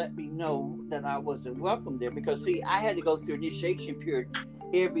 to let me know that I wasn't welcome there. Because, see, I had to go through initiation period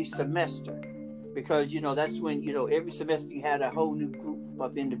every semester. Because, that's when, every semester you had a whole new group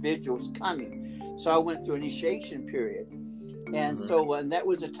of individuals coming. So I went through initiation period. And so and that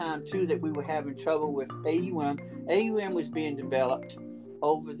was a time, too, that we were having trouble with AUM. AUM was being developed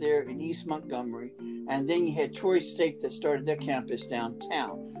over there in East Montgomery. And then you had Troy State that started their campus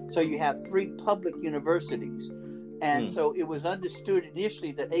downtown. So you have 3 public universities. And so it was understood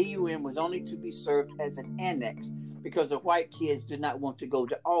initially that AUM was only to be served as an annex because the white kids did not want to go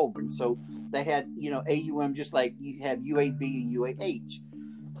to Auburn. So they had, AUM just like you have UAB and UAH.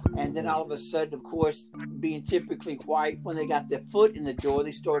 And then all of a sudden, of course, being typically white, when they got their foot in the door,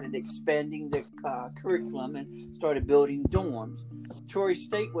 they started expanding their curriculum and started building dorms. Troy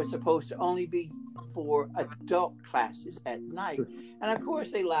State was supposed to only be for adult classes at night. And of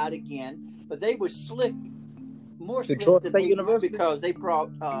course, they lied again, but they were slick. More slick than they University? Because they brought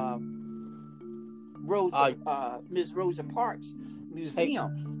Ms. Rosa Parks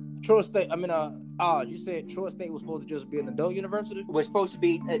Museum. Hey, Troy State, you said Troy State was supposed to just be an adult university? It was supposed to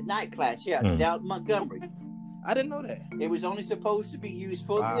be a night class, down in Montgomery. I didn't know that. It was only supposed to be used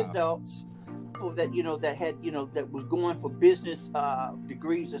for the adults, for that, that had, that was going for business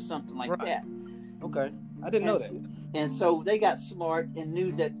degrees or something like that. Okay. I didn't know that. And so they got smart and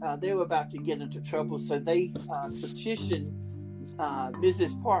knew that they were about to get into trouble. So they petitioned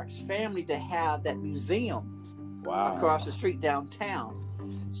Mrs. Parks' family to have that museum across the street downtown.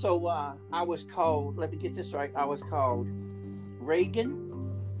 So I was called, let me get this right, I was called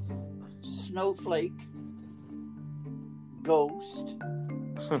Reagan, Snowflake, Ghost,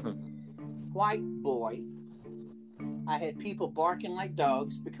 White Boy. I had people barking like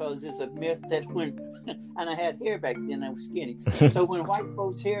dogs because there's a myth that and I had hair back then, I was skinny. So when white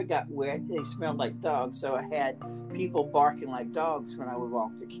folks' hair got wet, they smelled like dogs. So I had people barking like dogs when I would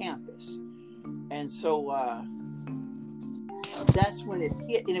walk the campus. And so that's when it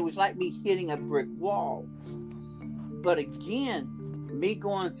hit, and it was like me hitting a brick wall. But again, me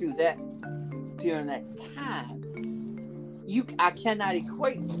going through that during that time, I cannot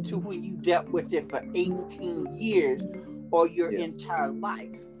equate to when you dealt with it for 18 years or your entire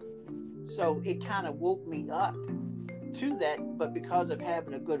life. So it kind of woke me up to that. But because of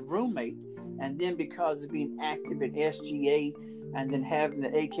having a good roommate And then because of being active in SGA and then having the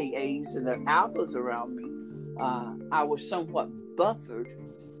AKAs and the alphas around me, I was somewhat buffered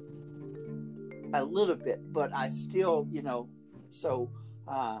a little bit, but I still, so,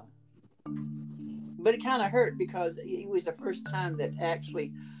 but it kind of hurt because it was the first time that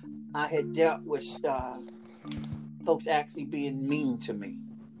actually I had dealt with folks actually being mean to me.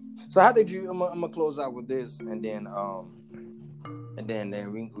 So how did you? I'm gonna close out with this, and then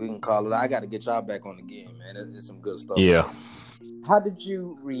we can call it. I got to get y'all back on the game, man. It's some good stuff. Yeah. How did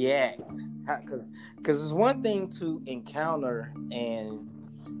you react? Because it's one thing to encounter and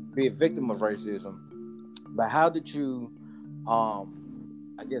be a victim of racism, but how did you, I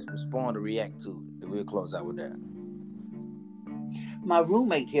guess, respond or react to it? We'll close out with that. My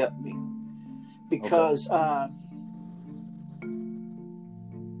roommate helped me because,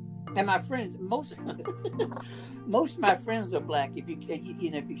 and my friends, most of my friends are black. If you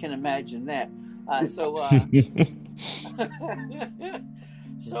can imagine that. So I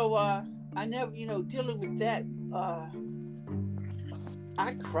never, dealing with that.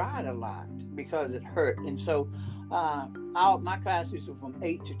 I cried a lot because it hurt, and so my classes were from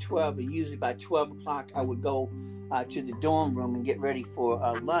 8 to 12, and usually by 12 o'clock I would go to the dorm room and get ready for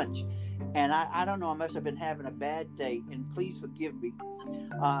lunch. And I don't know, I must have been having a bad day, and please forgive me,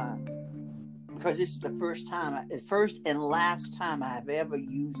 because this is the first and last time I have ever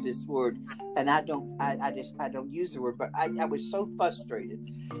used this word, and I don't use the word, but I was so frustrated,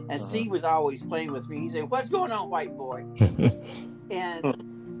 and Steve was always playing with me. He said, "What's going on, white boy?" And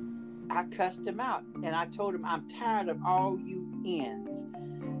I cussed him out, and I told him, "I'm tired of all you ends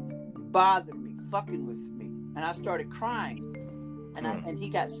bothering me, fucking with me," and I started crying. And he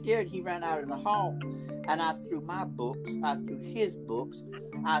got scared. He ran out in the hall, and I threw my books. I threw his books.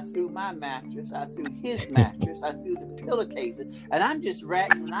 I threw my mattress. I threw his mattress. I threw the pillowcases. And I'm just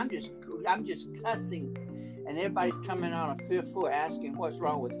ratting. I'm just cussing. And everybody's coming on a fifth floor asking what's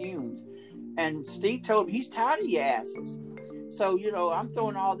wrong with Humes. And Steve told me he's tired of your asses. So I'm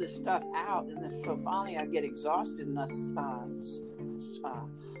throwing all this stuff out, and then, so finally I get exhausted and I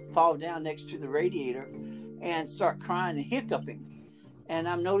fall down next to the radiator and start crying and hiccuping. And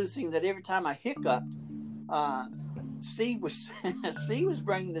I'm noticing that every time I hiccuped, Steve was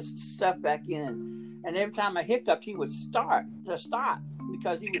bringing this stuff back in, and every time I hiccuped, he would stop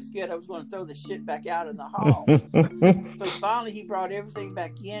because he was scared I was going to throw the shit back out in the hall. So finally, he brought everything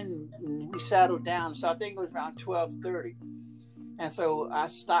back in, and we settled down. So I think it was around 12:30, and so I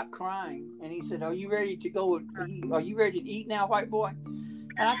stopped crying, and he said, "Are you ready to go? Are you ready to eat now, white boy?"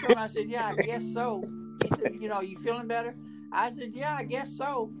 And I told him, I said, "Yeah, I guess so." He said, "You feeling better?" I said, "Yeah, I guess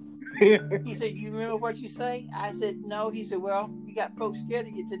so." He said, "You remember what you say?" I said, "No." He said, "Well, you got folks scared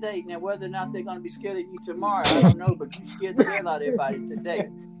of you today. Now, whether or not they're going to be scared of you tomorrow, I don't know, but you scared the hell out of everybody today."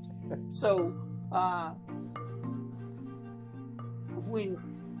 So, I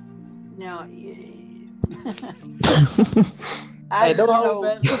don't know.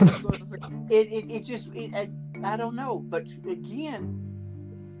 I don't know. But again,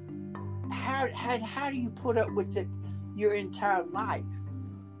 how do you put up with it your entire life?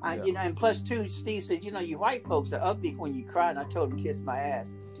 And plus two, Steve said, you white folks are ugly when you cry, and I told him to kiss my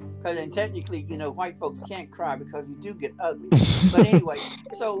ass. Because then technically, white folks can't cry because you do get ugly. But anyway,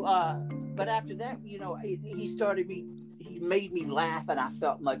 so, but after that, he made me laugh, and I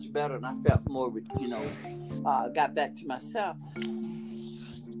felt much better, and I felt more, got back to myself.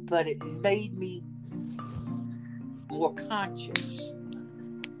 But it made me more conscious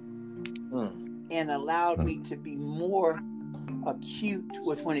and allowed me to be more acute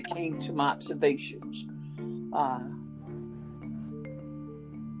with when it came to my observations.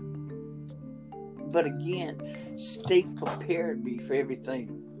 But again, state prepared me for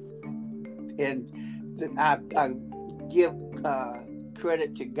everything. And I give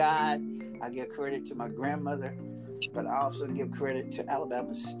credit to God. I give credit to my grandmother, but I also give credit to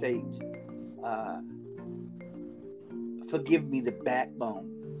Alabama State for giving me the backbone.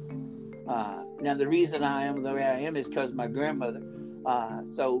 Now, the reason I am the way I am is because my grandmother.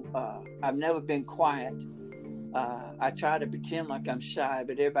 So I've never been quiet. I try to pretend like I'm shy,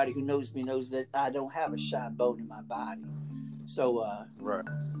 but everybody who knows me knows that I don't have a shy bone in my body. So, right.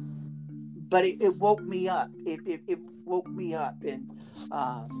 But it woke me up. It woke me up, and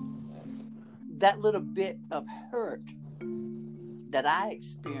that little bit of hurt that I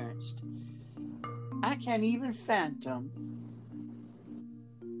experienced, I can't even fathom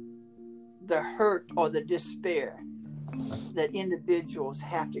the hurt or the despair that individuals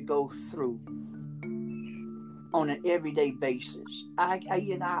have to go through on an everyday basis. And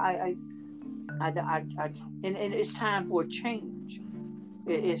it's time for a change.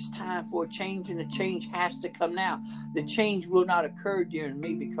 it's time for a change, and the change has to come now. The change will not occur during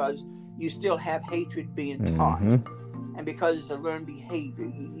me because you still have hatred being taught, and because it's a learned behavior.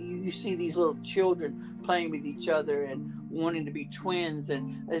 You see these little children playing with each other and wanting to be twins,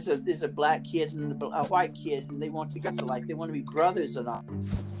 and there's a black kid and a white kid, and they want to get alike. They want to be brothers and all.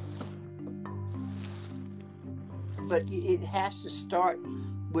 But it has to start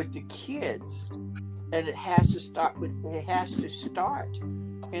with the kids, and it has to start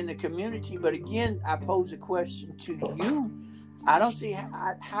in the community. But again, I pose a question to you. I don't see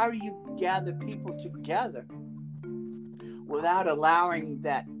how do you gather people together without allowing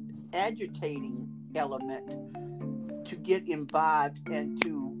that agitating element to get imbibed and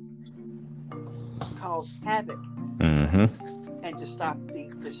to cause havoc, and to stop the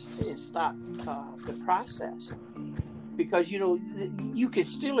process. Because you can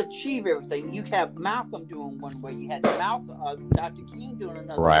still achieve everything. You have Malcolm doing one way. You had Dr. King doing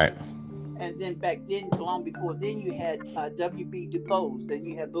another right way. And then back then, long before then, you had W.B. Du Bois. Then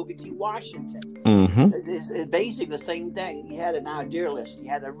you had Booker T. Washington. It's basically the same thing. You had an idealist. You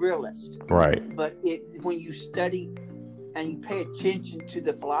had a realist. Right. But when you study and you pay attention to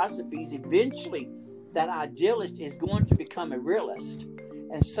the philosophies, eventually that idealist is going to become a realist.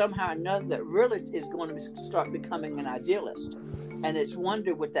 And somehow or another, that realist is going to start becoming an idealist. And it's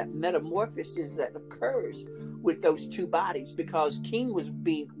wonder what that metamorphosis that occurs with those two bodies, because King was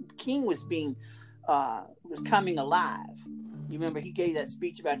coming alive. You remember he gave that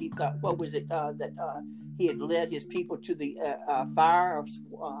speech about, he thought, what was it, that he had led his people to the fire, or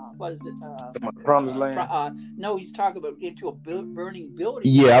what is it? Promised land? No, he's talking about into a burning building.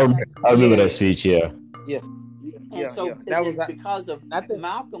 Yeah, I remember that speech, yeah. And so that was because of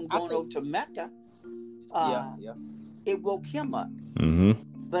Malcolm going over to Mecca, it woke him up.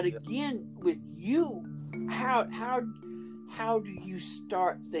 But again, with you, how do you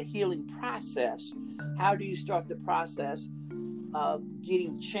start the healing process? How do you start the process of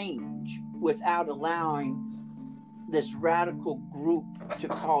getting change without allowing this radical group to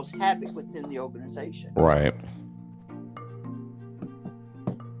cause havoc within the organization? Right.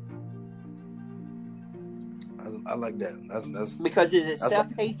 I like that. That's because is it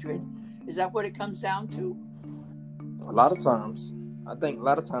self-hatred? Is that what it comes down to? A lot of times. I think a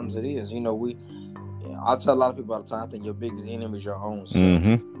lot of times it is. I tell a lot of people all the time, I think your biggest enemy is your own self.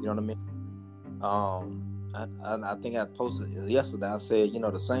 You know what I mean? I think I posted it yesterday. I said,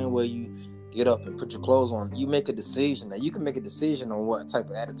 the same way you get up and put your clothes on, you make a decision. Now, you can make a decision on what type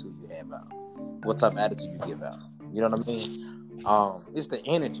of attitude you have out, what type of attitude you give out. You know what I mean? It's the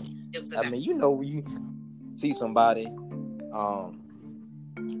energy. I mean, when you see somebody,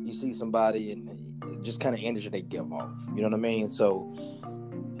 and just kind of energy they give off. You know what I mean? So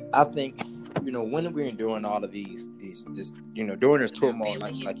I think, when we're enduring all of this, during this turmoil,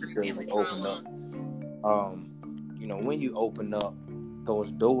 like you said, we open up. When you open up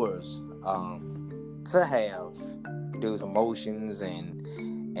those doors, to have those emotions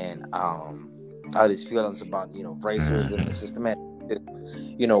and all these feelings about racism and systematic.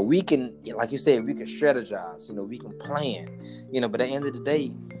 We can, like you said, we can strategize. We can plan. But at the end of the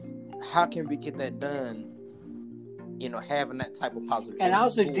day, how can we get that done? Having that type of positive. And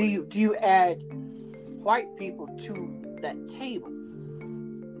also, do you add white people to that table?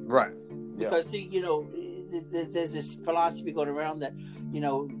 Right. Because see, there's this philosophy going around that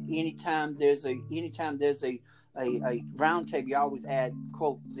anytime there's a round table, you always add,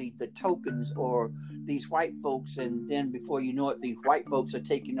 quote, the tokens or these white folks, and then before you know it, the white folks are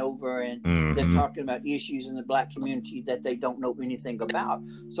taking over and they're talking about issues in the black community that they don't know anything about.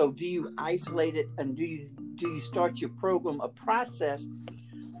 So do you isolate it, and do you start your program, a process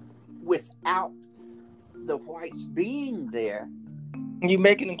without the whites being there? You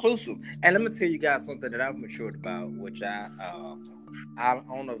make it inclusive. And let me tell you guys something that I've matured about, which I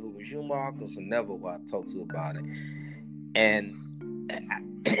don't know if it was you, Marcus, or Neville, who I talked to about it. And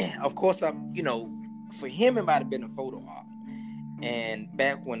of course, for him, it might have been a photo op. And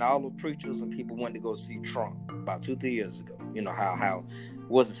back when all the preachers and people wanted to go see Trump about 2-3 years ago, how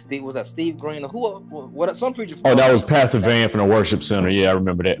was that Steve Green or who? What some preachers? Oh, that was Pastor Van from the worship center. Yeah, I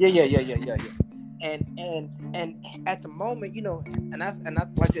remember that. Yeah. And at the moment, and I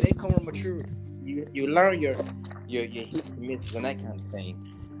like they come to maturity. You learn your hits and misses and that kind of thing.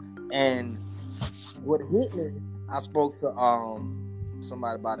 And what hit me, I spoke to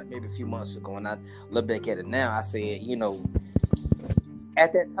somebody about it maybe a few months ago, and I look back at it now. I said,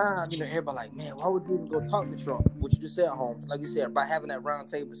 at that time, everybody like, man, why would you even go talk to Trump? What you just said, Holmes, like you said, about having that round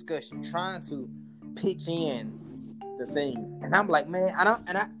table discussion, trying to pitch in the things. And I'm like, man, I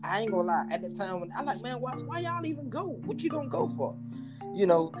ain't gonna lie. At the time when I'm like, man, why y'all even go? What you gonna go for? you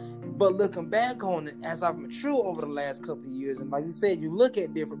know. But looking back on it, as I've matured over the last couple of years, and like you said, you look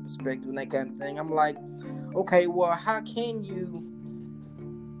at different perspectives and that kind of thing. I'm like, okay, well, how can you,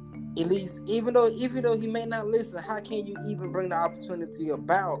 at least, even though he may not listen, how can you even bring the opportunity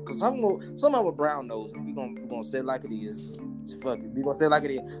about? Because some of them are brown nose. We're gonna say it like it is. Fuck it. We're gonna say it like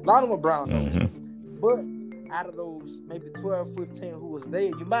it is. A lot of them are brown nose. But out of those maybe 12, 15 who was there,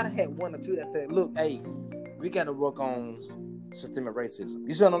 you might have had one or two that said, look, hey, we got to work on systemic racism.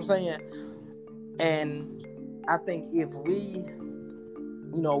 You see what I'm saying? And I think if we,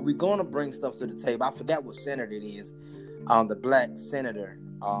 we're going to bring stuff to the table. I forgot what senator it is. The black senator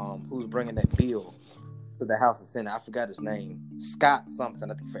who's bringing that bill to the House of Senate. I forgot his name. Scott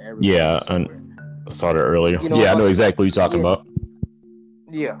something, I think, for Arizona. Yeah, I saw that earlier. I know exactly what you're talking about.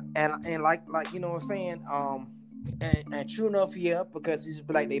 Yeah, and like you know what I'm saying? And true enough, yeah, because he's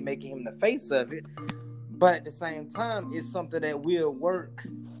like they making him the face of it. But at the same time, it's something that will work.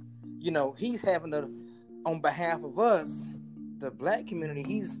 He's having to, on behalf of us, the black community,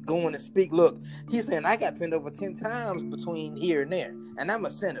 he's going to speak. Look, he's saying, I got pinned over 10 times between here and there, and I'm a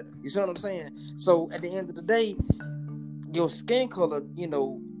senator. You see what I'm saying? So at the end of the day, your skin color,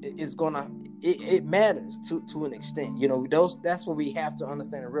 is gonna, it matters to an extent. That's what we have to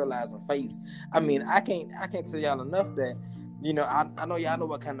understand and realize and face. I mean, I can't tell y'all enough that, I know y'all know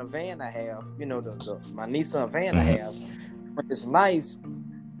what kind of van I have. My Nissan van I have, but it's nice.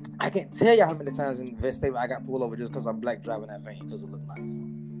 I can't tell you how many times in Vestavia I got pulled over just because I'm black driving that van because it looked nice.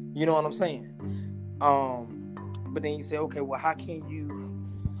 You know what I'm saying? But then you say, okay, well, how can you?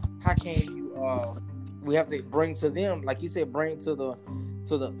 We have to bring to them, like you said, bring to the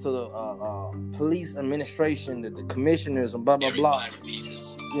police administration, the commissioners, and blah blah blah.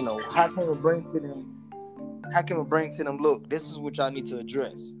 How can we bring to them? How can we bring to them? Look, this is what y'all need to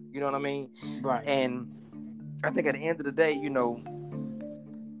address. You know what I mean? Right. And I think at the end of the day,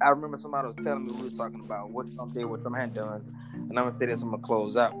 I remember somebody was telling me we was talking about what some did, what some had done, and I'm gonna say this, I'm gonna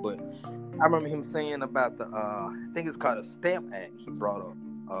close out. But I remember him saying about the I think it's called a Stamp Act he brought up.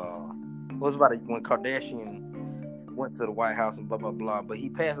 It was about when Kardashian went to the White House and blah blah blah. But he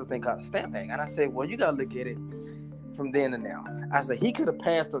passed a thing called a Stamp Act, and I said, well, you gotta look at it from then to now. I said he could have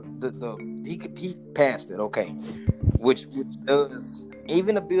passed he passed it, okay, which does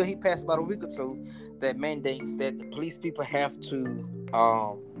even a bill he passed about a week or two that mandates that the police people have to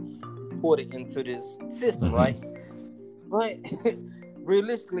put it into this system, right? But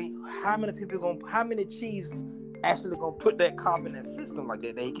realistically, how many chiefs actually gonna put that cop in that system like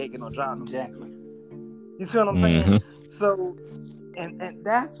that? They can't get no job. Exactly. You see what I'm saying? So, and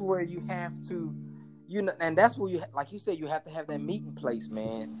that's where you have to, and that's where you, like you said, you have to have that meeting place,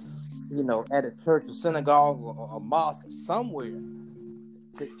 man. At a church, or synagogue, or a mosque, or somewhere.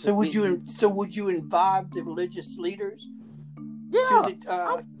 So would you invite the religious leaders to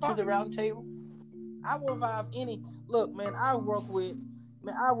the round table? I will invite any. Look, man, I work with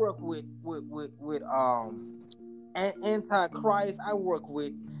Antichrist. I work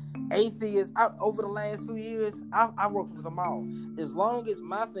with atheists. Over the last few years, I work with them all. As long as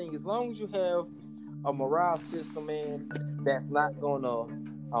you have a morale system, man, that's not gonna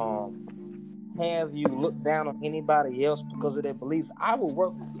have you look down on anybody else because of their beliefs, I will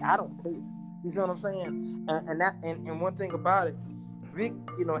work with you. I don't care. You see what I'm saying? And one thing about it, we,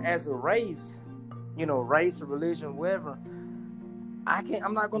 as a race, race or religion, whatever,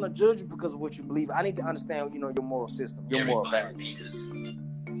 I'm not gonna judge you because of what you believe. I need to understand, your moral system, your moral values.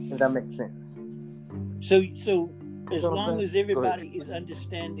 Does that make sense? So as long as everybody is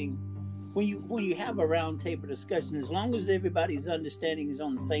understanding, when you have a round table discussion, as long as everybody's understanding is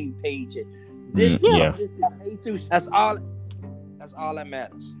on the same page, this is A through. That's all that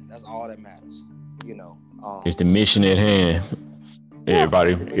matters. That's all that matters. It's the mission at hand.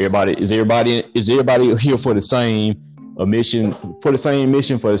 Everybody is everybody here for the same mission, for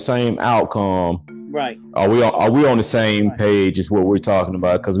the same outcome. Right. Are we on the same page? Is what we're talking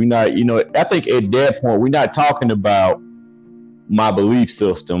about? Because we're not, I think at that point we're not talking about my belief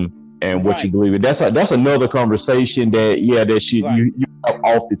system and what you believe in. That's another conversation that you have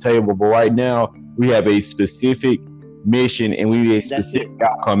off the table. But right now we have a specific mission and we have a specific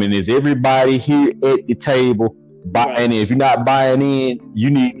outcome. And is everybody here at the table buying in? If you're not buying in,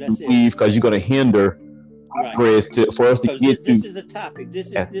 you need to leave because you're going to hinder progress for us to get to. This is a topic.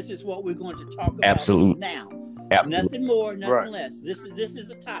 This is what we're going to talk about. Absolutely. Now. Absolutely. Nothing more, nothing less. This is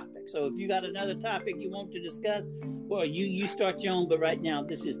a topic. So if you got another topic you want to discuss, well, you start your own. But right now,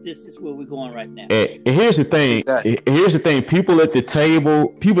 this is where we're going right now. And here's the thing. Exactly. Here's the thing. People at the table,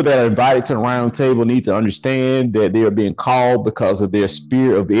 people that are invited to the round table, need to understand that they are being called because of their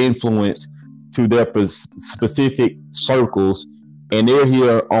sphere of influence to their specific circles. and they're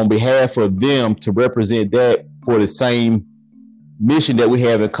here on behalf of them to represent that for the same mission that we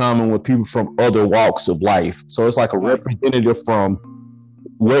have in common with people from other walks of life. So it's like a representative from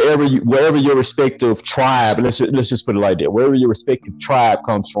wherever your respective tribe. Let's just put it like that. Wherever your respective tribe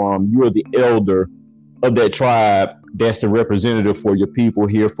comes from, you are the elder of that tribe. That's the representative for your people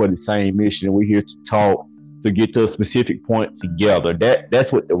here for the same mission. And we're here to talk to get to a specific point together.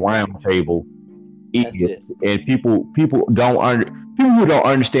 That's what the round table is. And people who don't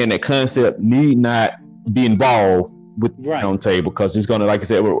understand that concept need not be involved with the round table, because it's gonna, like I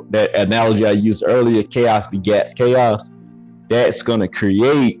said, that analogy I used earlier, chaos begets chaos. That's gonna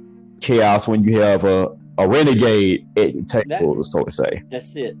create chaos when you have a renegade at your table, so to say.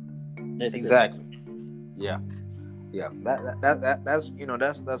 That's it. Exactly. Yeah. That's that's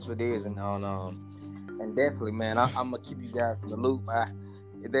what it is, and definitely, man, I'm gonna keep you guys in the loop.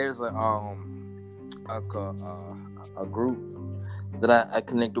 There's a group that I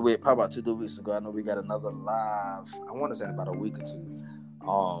connected with probably about 2 weeks ago. I know we got another live. I want to say in about a week or two.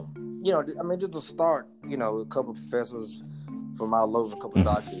 Just to start, a couple of professors from all over, a couple of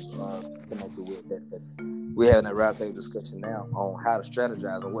doctors connected with that. We're having a roundtable discussion now on how to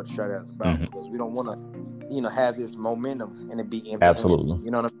strategize and what strategy is about, because we don't want to, have this momentum and it be empty. Absolutely.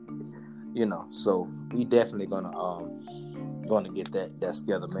 You know what I mean? So we definitely gonna get that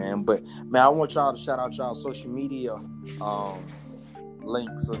together, man. But man, I want y'all to shout out y'all social media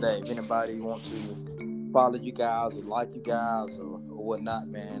links, so that if anybody wants to follow you guys or like you guys or whatnot,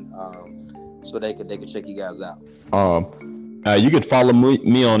 man, so they can check you guys out. You can follow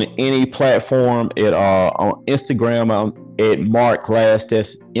me on any platform on Instagram. I'm at Mark Last.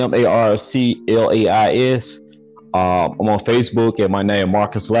 That's MarcLais. I'm on Facebook at my name,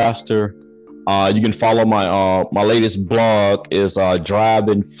 Marcus Laster. You can follow my latest blog is Drive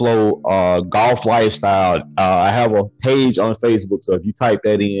and Flow Golf Lifestyle. I have a page on Facebook, so if you type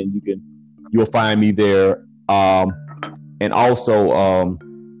that in, you'll find me there. And also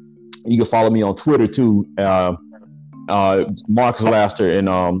you can follow me on Twitter too, Marcus Laster,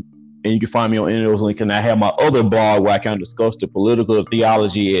 and you can find me on any of those links. And I have my other blog where I kind of discuss the political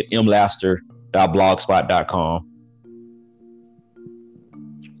theology at mlaster.blogspot.com.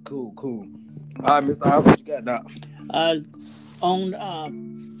 Cool. All right, Mr. House, what you got now? On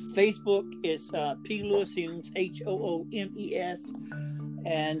Facebook, it's P. Lewis Humes, HOOMES,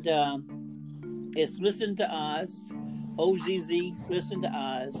 and it's Listen to Oz, OZZ, Listen to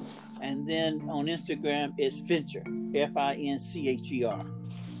Oz, and then on Instagram, it's Fincher, FINCHER.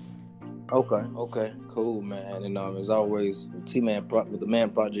 Okay, cool, man. And as always, with the Man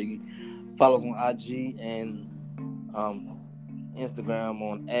Project, you follow us on IG and Instagram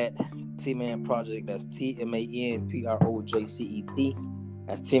on @T-Man Project. That's TMANPROJCET.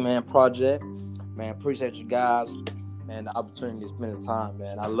 That's T-Man Project. Man, appreciate you guys, man. The opportunity to spend this time,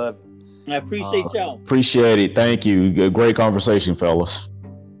 man. I love it. I appreciate y'all. Appreciate it. Thank you. Great conversation, fellas.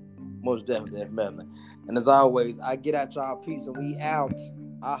 Most definitely. And as always, I get at y'all. Peace, and we out.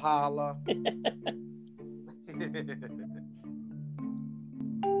 I holla.